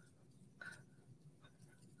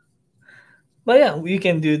 But yeah, you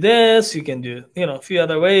can do this. You can do a few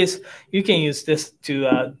other ways. You can use this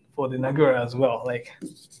to for the Nagura as well, like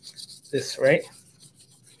this, right?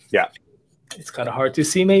 Yeah. It's kind of hard to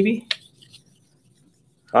see, maybe.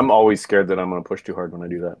 I'm always scared that I'm going to push too hard when I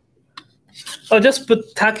do that. Oh, just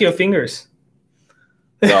tack your fingers.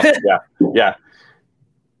 So, yeah.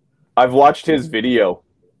 I've watched his video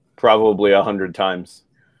probably 100 times.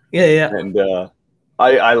 Yeah. And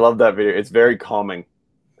I love that video. It's very calming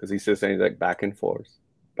because he says things like back and forth.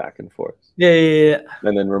 Yeah.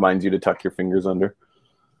 And then reminds you to tuck your fingers under.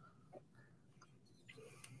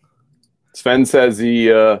 Sven says he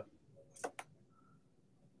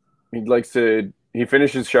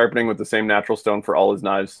finishes sharpening with the same natural stone for all his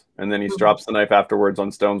knives, and then he drops the knife afterwards on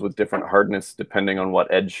stones with different hardness depending on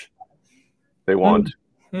what edge they want.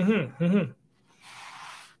 Mm-hmm.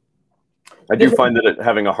 I do find that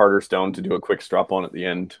having a harder stone to do a quick strop on at the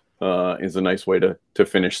end is a nice way to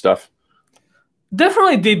finish stuff.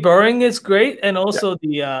 Definitely deburring is great, and also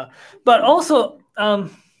but also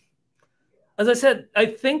as I said, I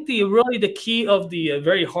think the key of the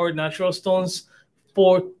very hard natural stones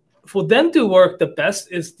for them to work the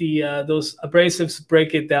best is those abrasives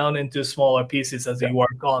break it down into smaller pieces as you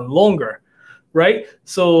work on longer, right?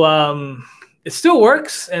 So it still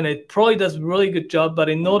works, and it probably does a really good job. But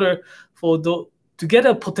in order to get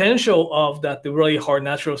a potential of the really hard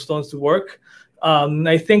natural stones to work,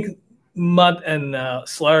 I think mud and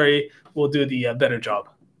slurry will do the better job.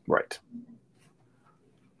 Right.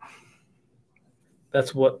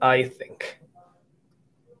 That's what I think.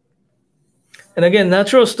 And again,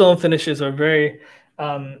 natural stone finishes are very,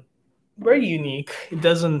 very unique.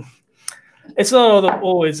 It's not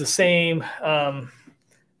always the same, and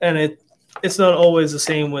it's not always the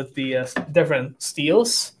same with the different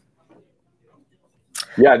steels.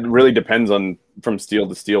 Yeah, it really depends on from steel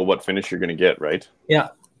to steel what finish you're going to get, right? Yeah,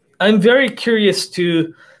 I'm very curious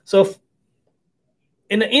to. So,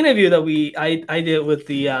 in the interview that I did with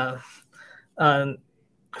the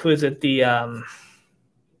who is it? The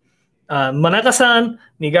Manaka-san,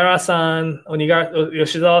 Nigara-san,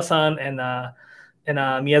 Yoshizawa-san, and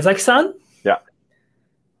Miyazaki-san. Yeah.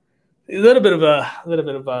 A little bit of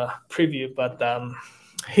a preview, but the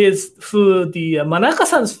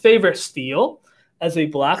Manaka-san's favorite steel as a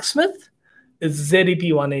blacksmith is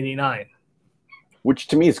ZDP 189, which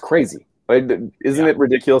to me is crazy. Isn't it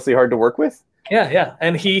ridiculously hard to work with? Yeah,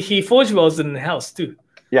 and he forge welds it in the house too.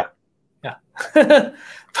 Yeah. But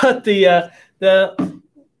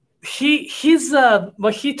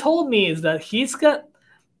what he told me is that he's got.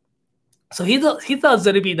 So he thought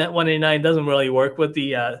ZDP 189 doesn't really work with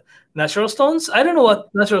the natural stones. I don't know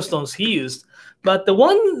what natural stones he used, but the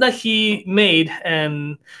one that he made,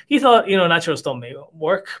 and he thought natural stone may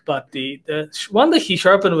work, but the one that he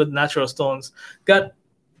sharpened with natural stones got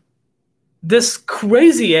this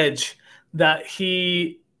crazy edge that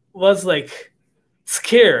he was like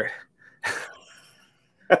scared.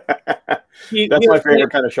 That's my favorite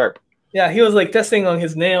kind of sharp. Yeah, he was like testing on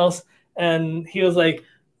his nails, and he was like,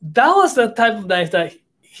 that was the type of knife that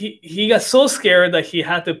he got so scared that he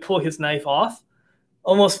had to pull his knife off.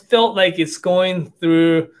 Almost felt like it's going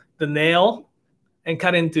through the nail and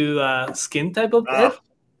cut into skin type of edge.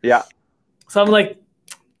 Yeah. So I'm like,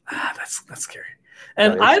 that's scary.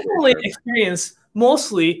 And I've only experienced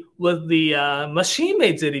mostly with the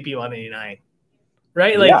machine-made ZDP 189,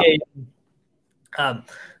 right? Like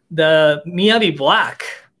the Miyabi Black,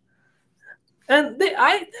 and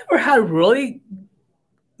I never had really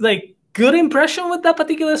like good impression with that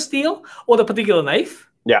particular steel or the particular knife.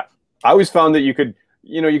 Yeah, I always found that you could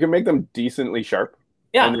make them decently sharp.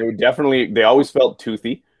 Yeah, and they always felt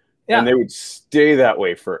toothy. Yeah, and they would stay that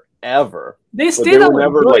way forever. They stay that way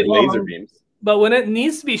never really like laser beams. But when it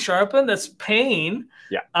needs to be sharpened, that's pain.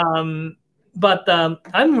 Yeah. But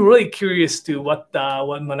I'm really curious to what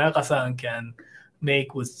Manaka-san can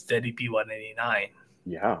make with ZDP 189.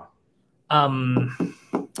 Yeah.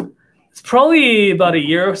 It's probably about a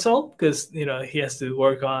year or so because he has to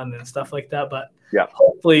work on and stuff like that. But yeah,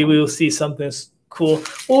 hopefully we will see something cool.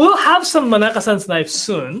 Well, we'll have some Manaka-san's knives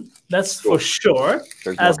soon. That's for sure.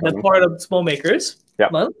 As the part of Small Makers.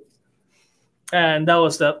 Yeah. And that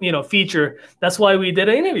was the feature. That's why we did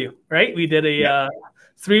an interview, right? We did a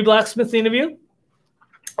 3 blacksmith interview.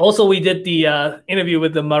 Also, we did the interview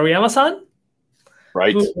with the Maruyama-san,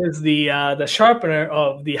 right? Who is the sharpener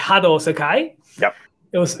of the Hado Sakai. Yep.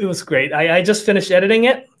 It was great. I just finished editing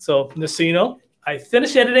it, so just so you know, I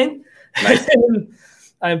finished editing. Nice.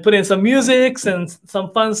 I'm putting some music and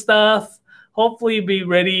some fun stuff. Hopefully, be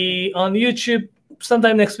ready on YouTube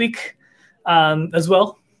sometime next week, as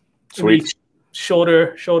well. Sweet.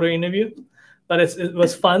 Shorter interview, but it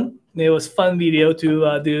was fun. It was fun video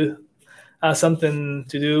to do something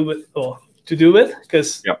to do with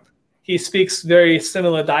because he speaks very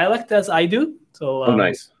similar dialect as I do. So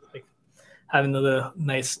nice. Like having another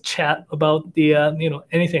nice chat about the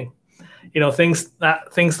anything,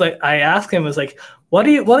 things like I asked him was like, what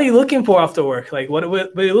are you looking for after work? Like what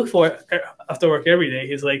do you look for after work every day?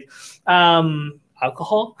 He's like,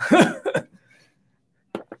 alcohol.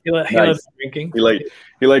 He loves drinking. He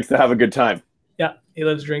likes to have a good time. Yeah, he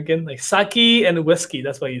loves drinking, like sake and whiskey.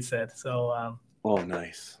 That's what he said. So. Oh,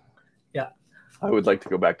 nice. Yeah. I would like to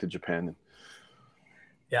go back to Japan.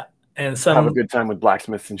 And have a good time with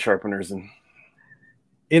blacksmiths and sharpeners and.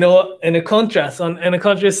 In a contrast,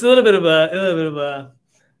 it's a little bit of a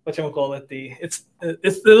what you call it? It's a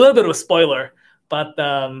little bit of a spoiler, but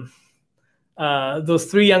those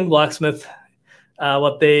 3 young blacksmiths.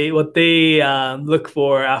 What they look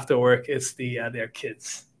for after work is their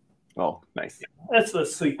kids. Oh, nice. That's the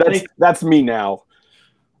sweet. That's me now.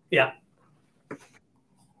 Yeah.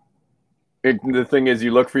 The thing is,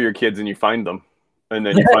 you look for your kids and you find them, and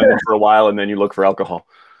then you find them for a while, and then you look for alcohol.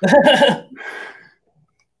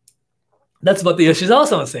 That's what the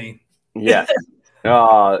Yoshizawa was saying. Yes.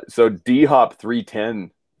 So D-Hop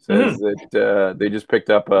 310 says that they just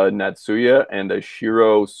picked up a Natsuya and a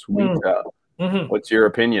Shiro Suita. What's your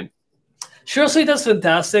opinion? Shiro Suita is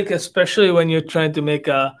fantastic, especially when you're trying to make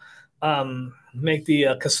the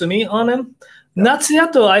kasumi on him.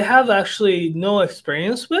 Natsuyato, I have actually no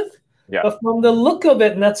experience with. Yeah. But from the look of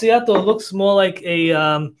it, Natsuyato looks more like a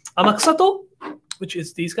Amakusato, which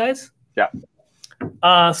is these guys. Yeah.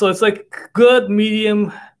 So it's like good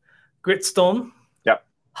medium grit stone. Yeah.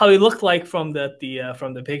 How it looked like from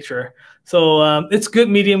the picture. So it's good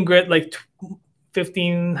medium grit, like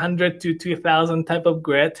 1,500 to 2,000 type of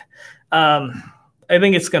grit. I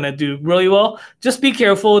think it's gonna do really well. Just be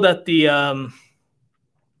careful that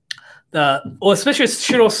especially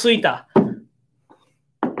Shiro Suita.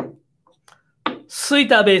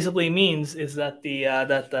 Suita basically means is that the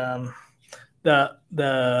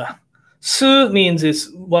su means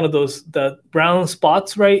is one of the brown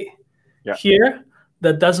spots right here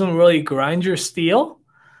that doesn't really grind your steel.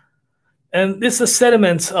 And this is the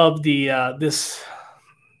sediments of this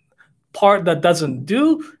part that doesn't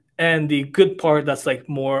do, and the good part that's like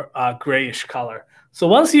more grayish color. So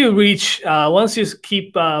once you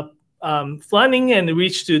keep flanning and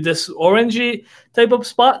reach to this orangey type of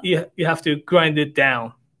spot, you have to grind it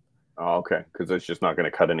down. Oh, okay, because it's just not going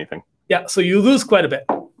to cut anything. Yeah, so you lose quite a bit.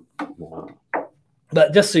 Wow.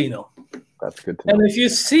 But just so you know. That's good to know. And if you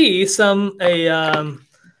see so-called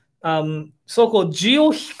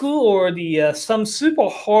geohiku or some super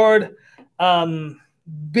hard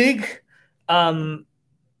big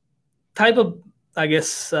type of, I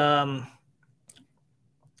guess,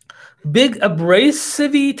 big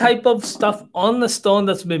abrasive type of stuff on the stone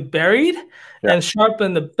that's been buried and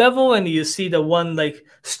sharpen the bevel, and you see the one like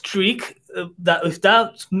streak that if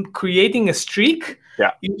that's creating a streak,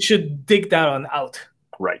 you should dig that one out.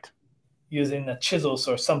 Right. Using the chisels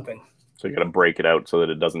or something. So you got to break it out so that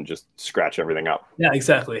it doesn't just scratch everything up. Yeah,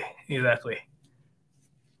 exactly.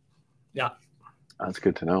 Yeah. That's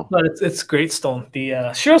good to know. But it's great stone.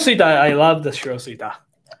 The Shiro Suita, I love the Shiro Suita.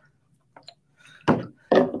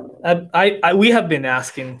 We have been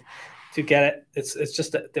asking to get it. It's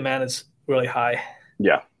just that demand is really high.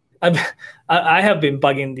 Yeah. I have been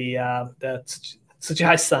bugging the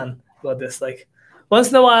Tsuchihashi-san about this. Like once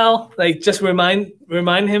in a while, like just remind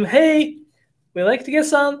him, hey, we like to get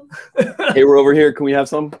some. Hey, we're over here. Can we have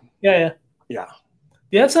some? Yeah. Yeah.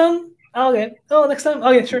 Do you have some? Oh, okay. Oh, next time.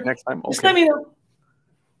 Okay, sure. Next time. Okay. Just let me know.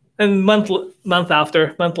 And month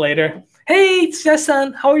later, hey,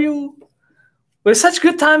 Tsuchihashi-san, how are you? We had such a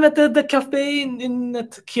good time at the cafe in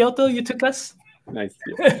Kyoto. You took us. Nice.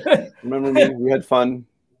 Yeah. Remember me? We had fun.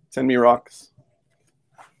 Send me rocks.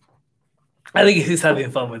 I think he's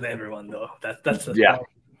having fun with everyone, though. That's the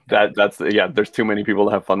problem. There's too many people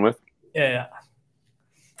to have fun with. Yeah.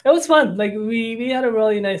 It was fun. Like we had a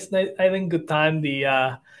really nice, I think, good time.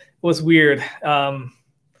 It was weird.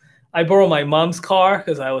 I borrowed my mom's car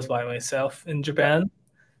because I was by myself in Japan,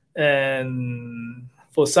 and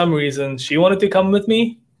for some reason she wanted to come with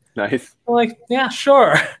me. Nice. I'm like, yeah,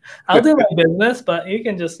 sure. I'll do my business, but you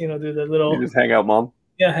can just do the little. You just hang out, Mom.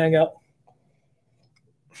 Yeah, hang out.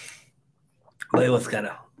 But it was kind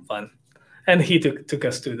of fun, and he took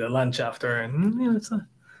us to the lunch after, and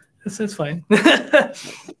it's fine.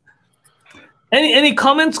 Any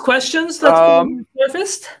comments, questions that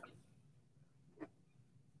surfaced?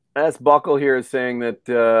 S. Buckle here is saying that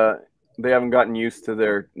they haven't gotten used to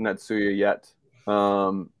their Natsuya yet,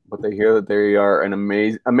 but they hear that they are an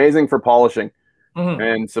amazing for polishing,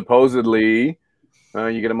 and supposedly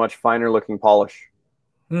you get a much finer looking polish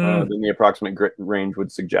than the approximate grit range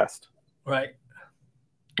would suggest. Right.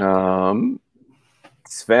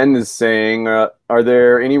 Sven is saying, are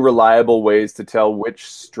there any reliable ways to tell which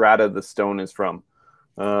strata the stone is from?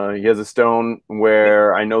 He has a stone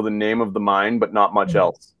where I know the name of the mine, but not much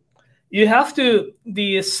else. You have to.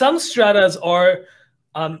 Some stratas are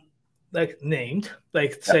like named,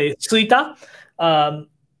 like say Suita.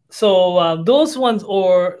 So those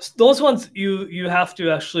ones you have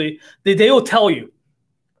to actually they will tell you.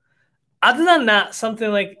 Other than that,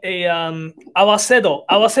 something like a awasedo.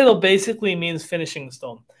 Awasedo basically means finishing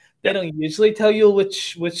stone. They don't usually tell you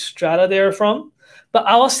which strata they're from, but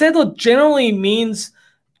awasedo generally means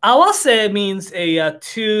awase means a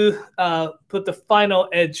to put the final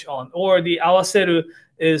edge on, or the awaseru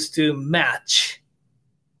is to match.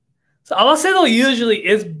 So awasedo usually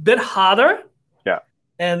is a bit harder,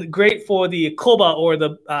 and great for the koba or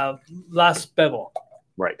the last bevel.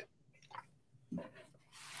 Right.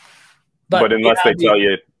 But unless they tell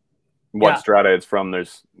you what strata it's from,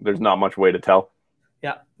 there's not much way to tell.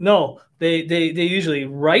 Yeah. No, they usually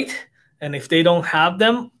write, and if they don't have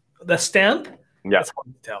them, the stamp, that's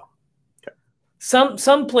hard to tell. Okay.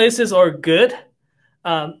 Some places are good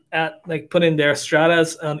at like putting their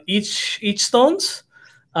stratas on each stones.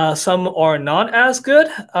 Some are not as good.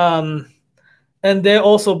 And they're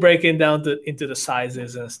also breaking down into the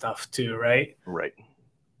sizes and stuff too, right? Right.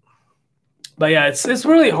 But yeah, it's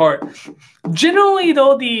really hard. Generally,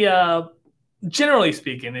 though, generally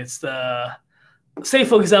speaking, it's the say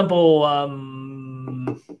for example,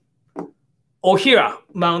 Ohira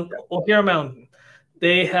Mountain.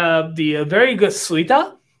 They have the very good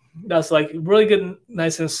suita. That's like really good,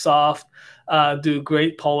 nice and soft. Do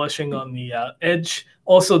great polishing on the edge.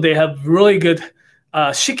 Also, they have really good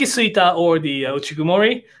shiki suita or the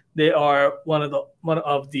uchikumori. They are one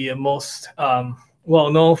of the most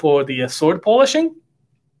well known for the sword polishing.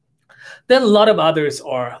 Then a lot of others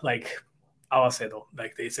are like awasedo,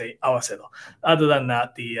 like they say awasedo. Other than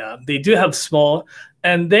that, they do have small,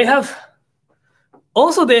 and they have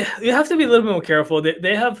also you have to be a little bit more careful.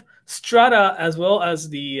 They have strata as well as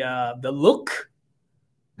the look.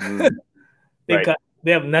 They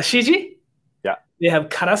have nashiji. Yeah. They have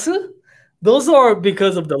karasu. Those are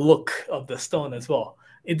because of the look of the stone as well.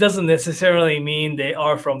 It doesn't necessarily mean they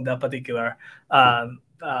are from that particular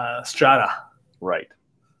strata. Right.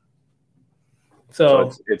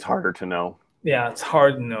 So it's harder to know. Yeah, it's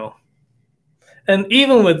hard to know. And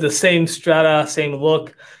even with the same strata, same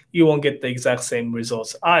look, you won't get the exact same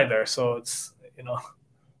results either. So it's,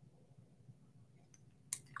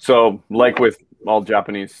 So like with all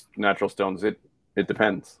Japanese natural stones, it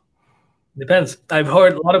depends. Depends. I've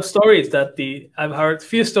heard a lot of stories that I've heard a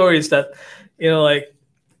few stories that,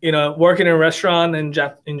 working in a restaurant in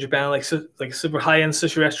Japan, like super high-end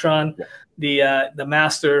sushi restaurant, the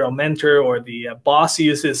master or mentor or the boss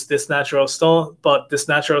uses this natural stone, but this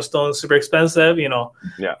natural stone is super expensive, a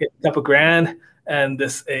couple grand, and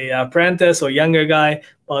this apprentice or younger guy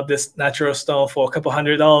bought this natural stone for a couple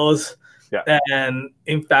 $100. Yeah. And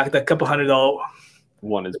in fact, a couple $100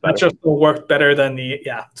 one is better. Natural stone worked better than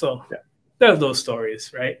there's those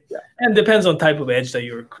stories, right? Yeah. And depends on type of edge that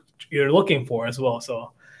you're looking for as well.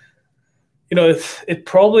 So it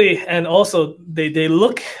probably, and also they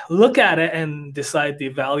look at it and decide the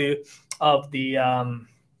value of the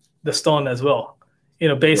stone as well.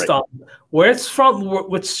 Based on where it's from,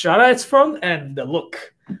 which strata it's from, and the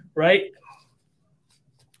look, right?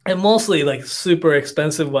 And mostly like super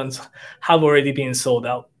expensive ones have already been sold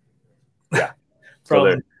out. Yeah.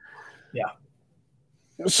 Yeah.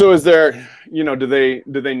 So is there, do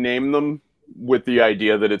they name them with the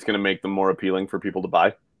idea that it's going to make them more appealing for people to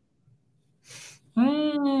buy?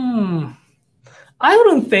 I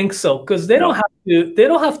wouldn't think so, because they don't have to. They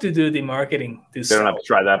don't have to do the marketing to sell. They don't have to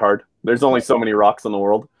try that hard. There's only so many rocks in the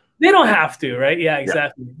world. They don't have to, right? Yeah,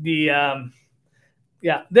 exactly. They don't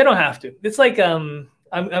have to. It's like I'm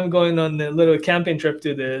going on a little camping trip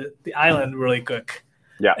to the island really quick.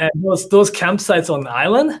 Yeah. And those campsites on the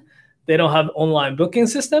island, they don't have online booking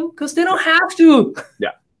system because they don't have to.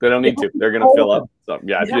 Yeah, they don't need to. They're going to fill up. So,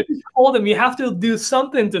 yeah, you have to call them. You have to do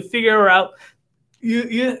something to figure out.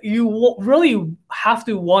 You really have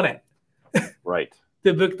to want it. Right.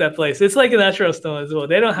 To book that place. It's like a natural stone as well.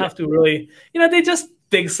 They don't have to really, they just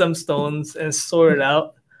dig some stones and sort it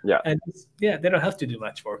out. Yeah. And they don't have to do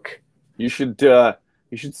much work. You should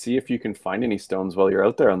see if you can find any stones while you're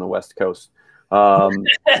out there on the West Coast.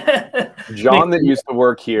 John that used to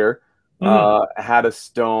work here had a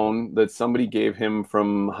stone that somebody gave him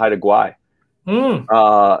from Haida Gwaii.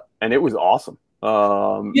 And it was awesome.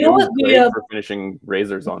 For finishing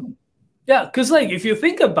razors on. Yeah, because like if you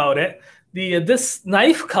think about it, this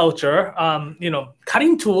knife culture,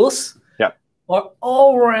 cutting tools are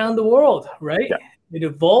all around the world, right? Yeah. It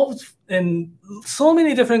evolved in so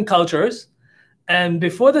many different cultures, and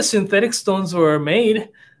before the synthetic stones were made,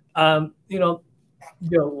 there are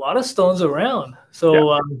a lot of stones around.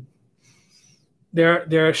 So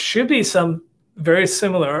there should be some very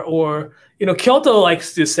similar, or Kyoto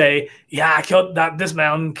likes to say, this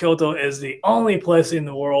mountain, Kyoto, is the only place in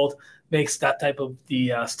the world makes that type of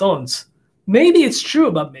the stones. Maybe it's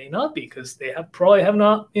true, but may not be, because they probably have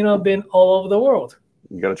not, been all over the world.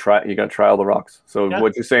 You gotta try all the rocks. So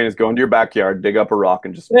what you're saying is go into your backyard, dig up a rock,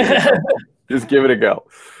 and just give it a go.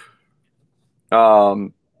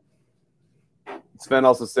 Sven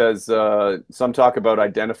also says some talk about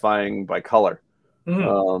identifying by color.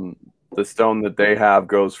 The stone that they have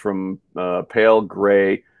goes from pale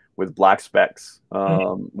gray with black specks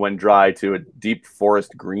when dry to a deep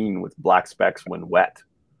forest green with black specks when wet.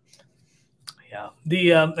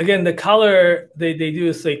 Yeah. Again, the color they do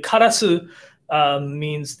is say karasu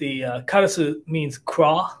means karasu means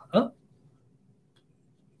craw. Huh?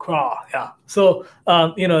 Craw, yeah. So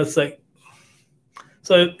it's like,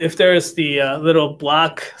 so if there's the little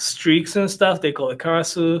black streaks and stuff, they call it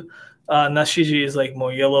karasu. Nashiji is like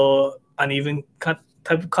more yellow, uneven type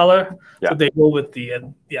of color. Yeah. So they go with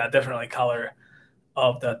the definitely color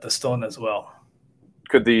of the stone as well.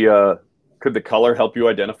 Could the color help you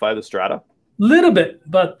identify the strata? Little bit,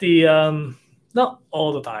 but not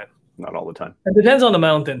all the time. Not all the time. It depends on the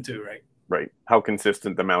mountain too, right? Right. How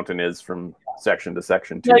consistent the mountain is from section to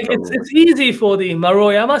section. Like it's easy for the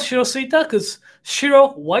Maroyama Shiro Suita, because Shiro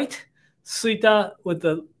white Suita with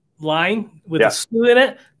the line with the su in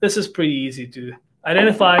it. This is pretty easy to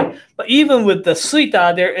identify. But even with the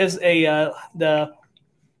Suita, there is the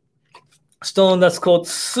stone that's called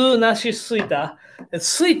Su Nashi Suita. It's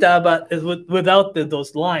Suita, but it's without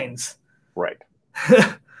those lines. Right.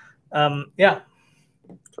 Yeah.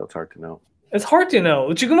 So it's hard to know. It's hard to know.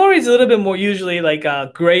 Uchigomori is a little bit more usually like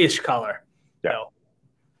a grayish color. Yeah. So,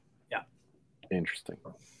 yeah. Interesting.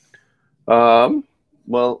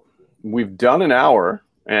 Well, we've done an hour,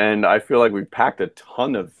 and I feel like we've packed a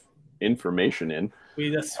ton of information in.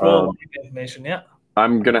 We just throw information, yeah.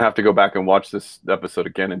 I'm going to have to go back and watch this episode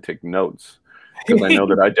again and take notes, because I know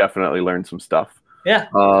that I definitely learned some stuff. Yeah.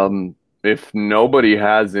 If nobody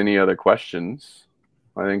has any other questions,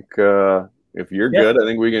 I think if you're good, I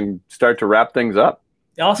think we can start to wrap things up.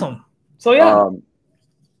 Awesome. So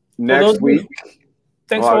next week.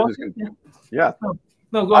 Thanks for watching. Yeah.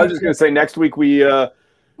 No, go I ahead. was just going to say next week we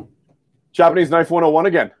Japanese Knife 101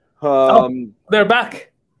 again. They're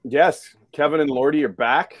back. Yes, Kevin and Lordy are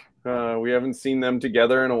back. We haven't seen them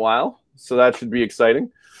together in a while, so that should be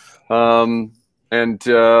exciting. Small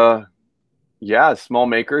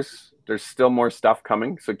makers. There's still more stuff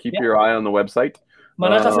coming, so keep your eye on the website.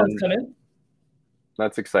 Manaka-san's coming.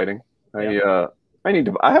 That's exciting. I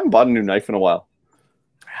haven't bought a new knife in a while.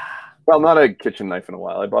 Well, not a kitchen knife in a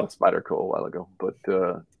while. I bought a Spyderco a while ago, but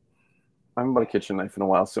I haven't bought a kitchen knife in a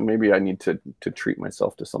while, so maybe I need to treat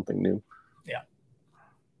myself to something new. Yeah.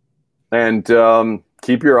 And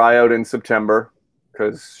keep your eye out in September,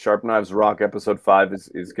 because Sharp Knives Rock episode 5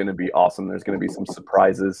 is going to be awesome. There's going to be some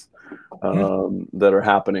surprises that are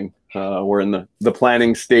happening. We're in the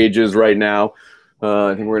planning stages right now.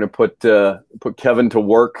 I think we're going to put Kevin to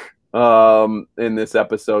work in this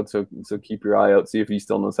episode. So keep your eye out. See if he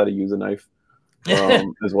still knows how to use a knife,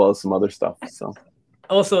 as well as some other stuff. So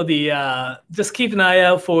also just keep an eye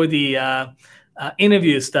out for the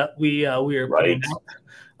interviews that we are putting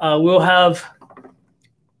out. We'll have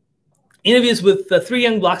interviews with the 3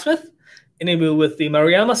 Young Blacksmith, interview with the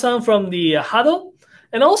Maruyama-san from the Hado,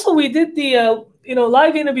 and also we did the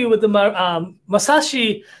live interview with the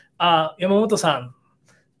Masashi Yamamoto-san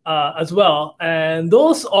as well, and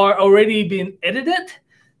those are already being edited,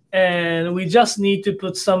 and we just need to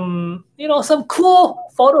put some some cool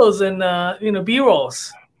photos and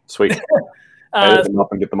B-rolls. Sweet. Edit them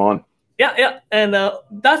up and get them on. Yeah, and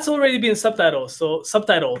that's already been subtitled,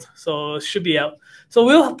 so it should be out. So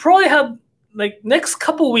we'll probably have, like, next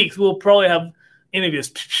couple weeks, we'll probably have interviews.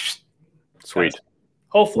 Sweet.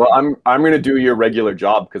 Hopefully. Well, I'm going to do your regular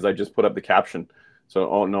job because I just put up the caption. So,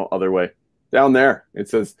 oh, no, other way. Down there, it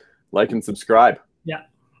says like and subscribe. Yeah.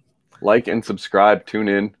 Like and subscribe, tune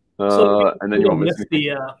in, and then you won't miss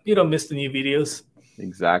you don't miss the new videos.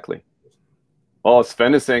 Exactly. Oh,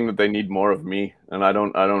 Sven is saying that they need more of me, and I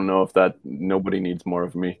don't know if nobody needs more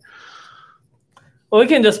of me. Well, we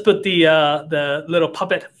can just put the little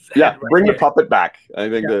puppet. Yeah, bring the puppet back. I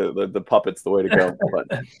think the puppet's the way to go.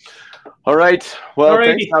 But all right. Well,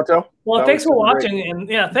 thanks, Naoto. Well, thanks for watching,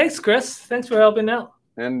 and thanks, Chris. Thanks for helping out.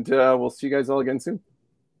 And we'll see you guys all again soon.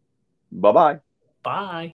 Bye-bye. Bye.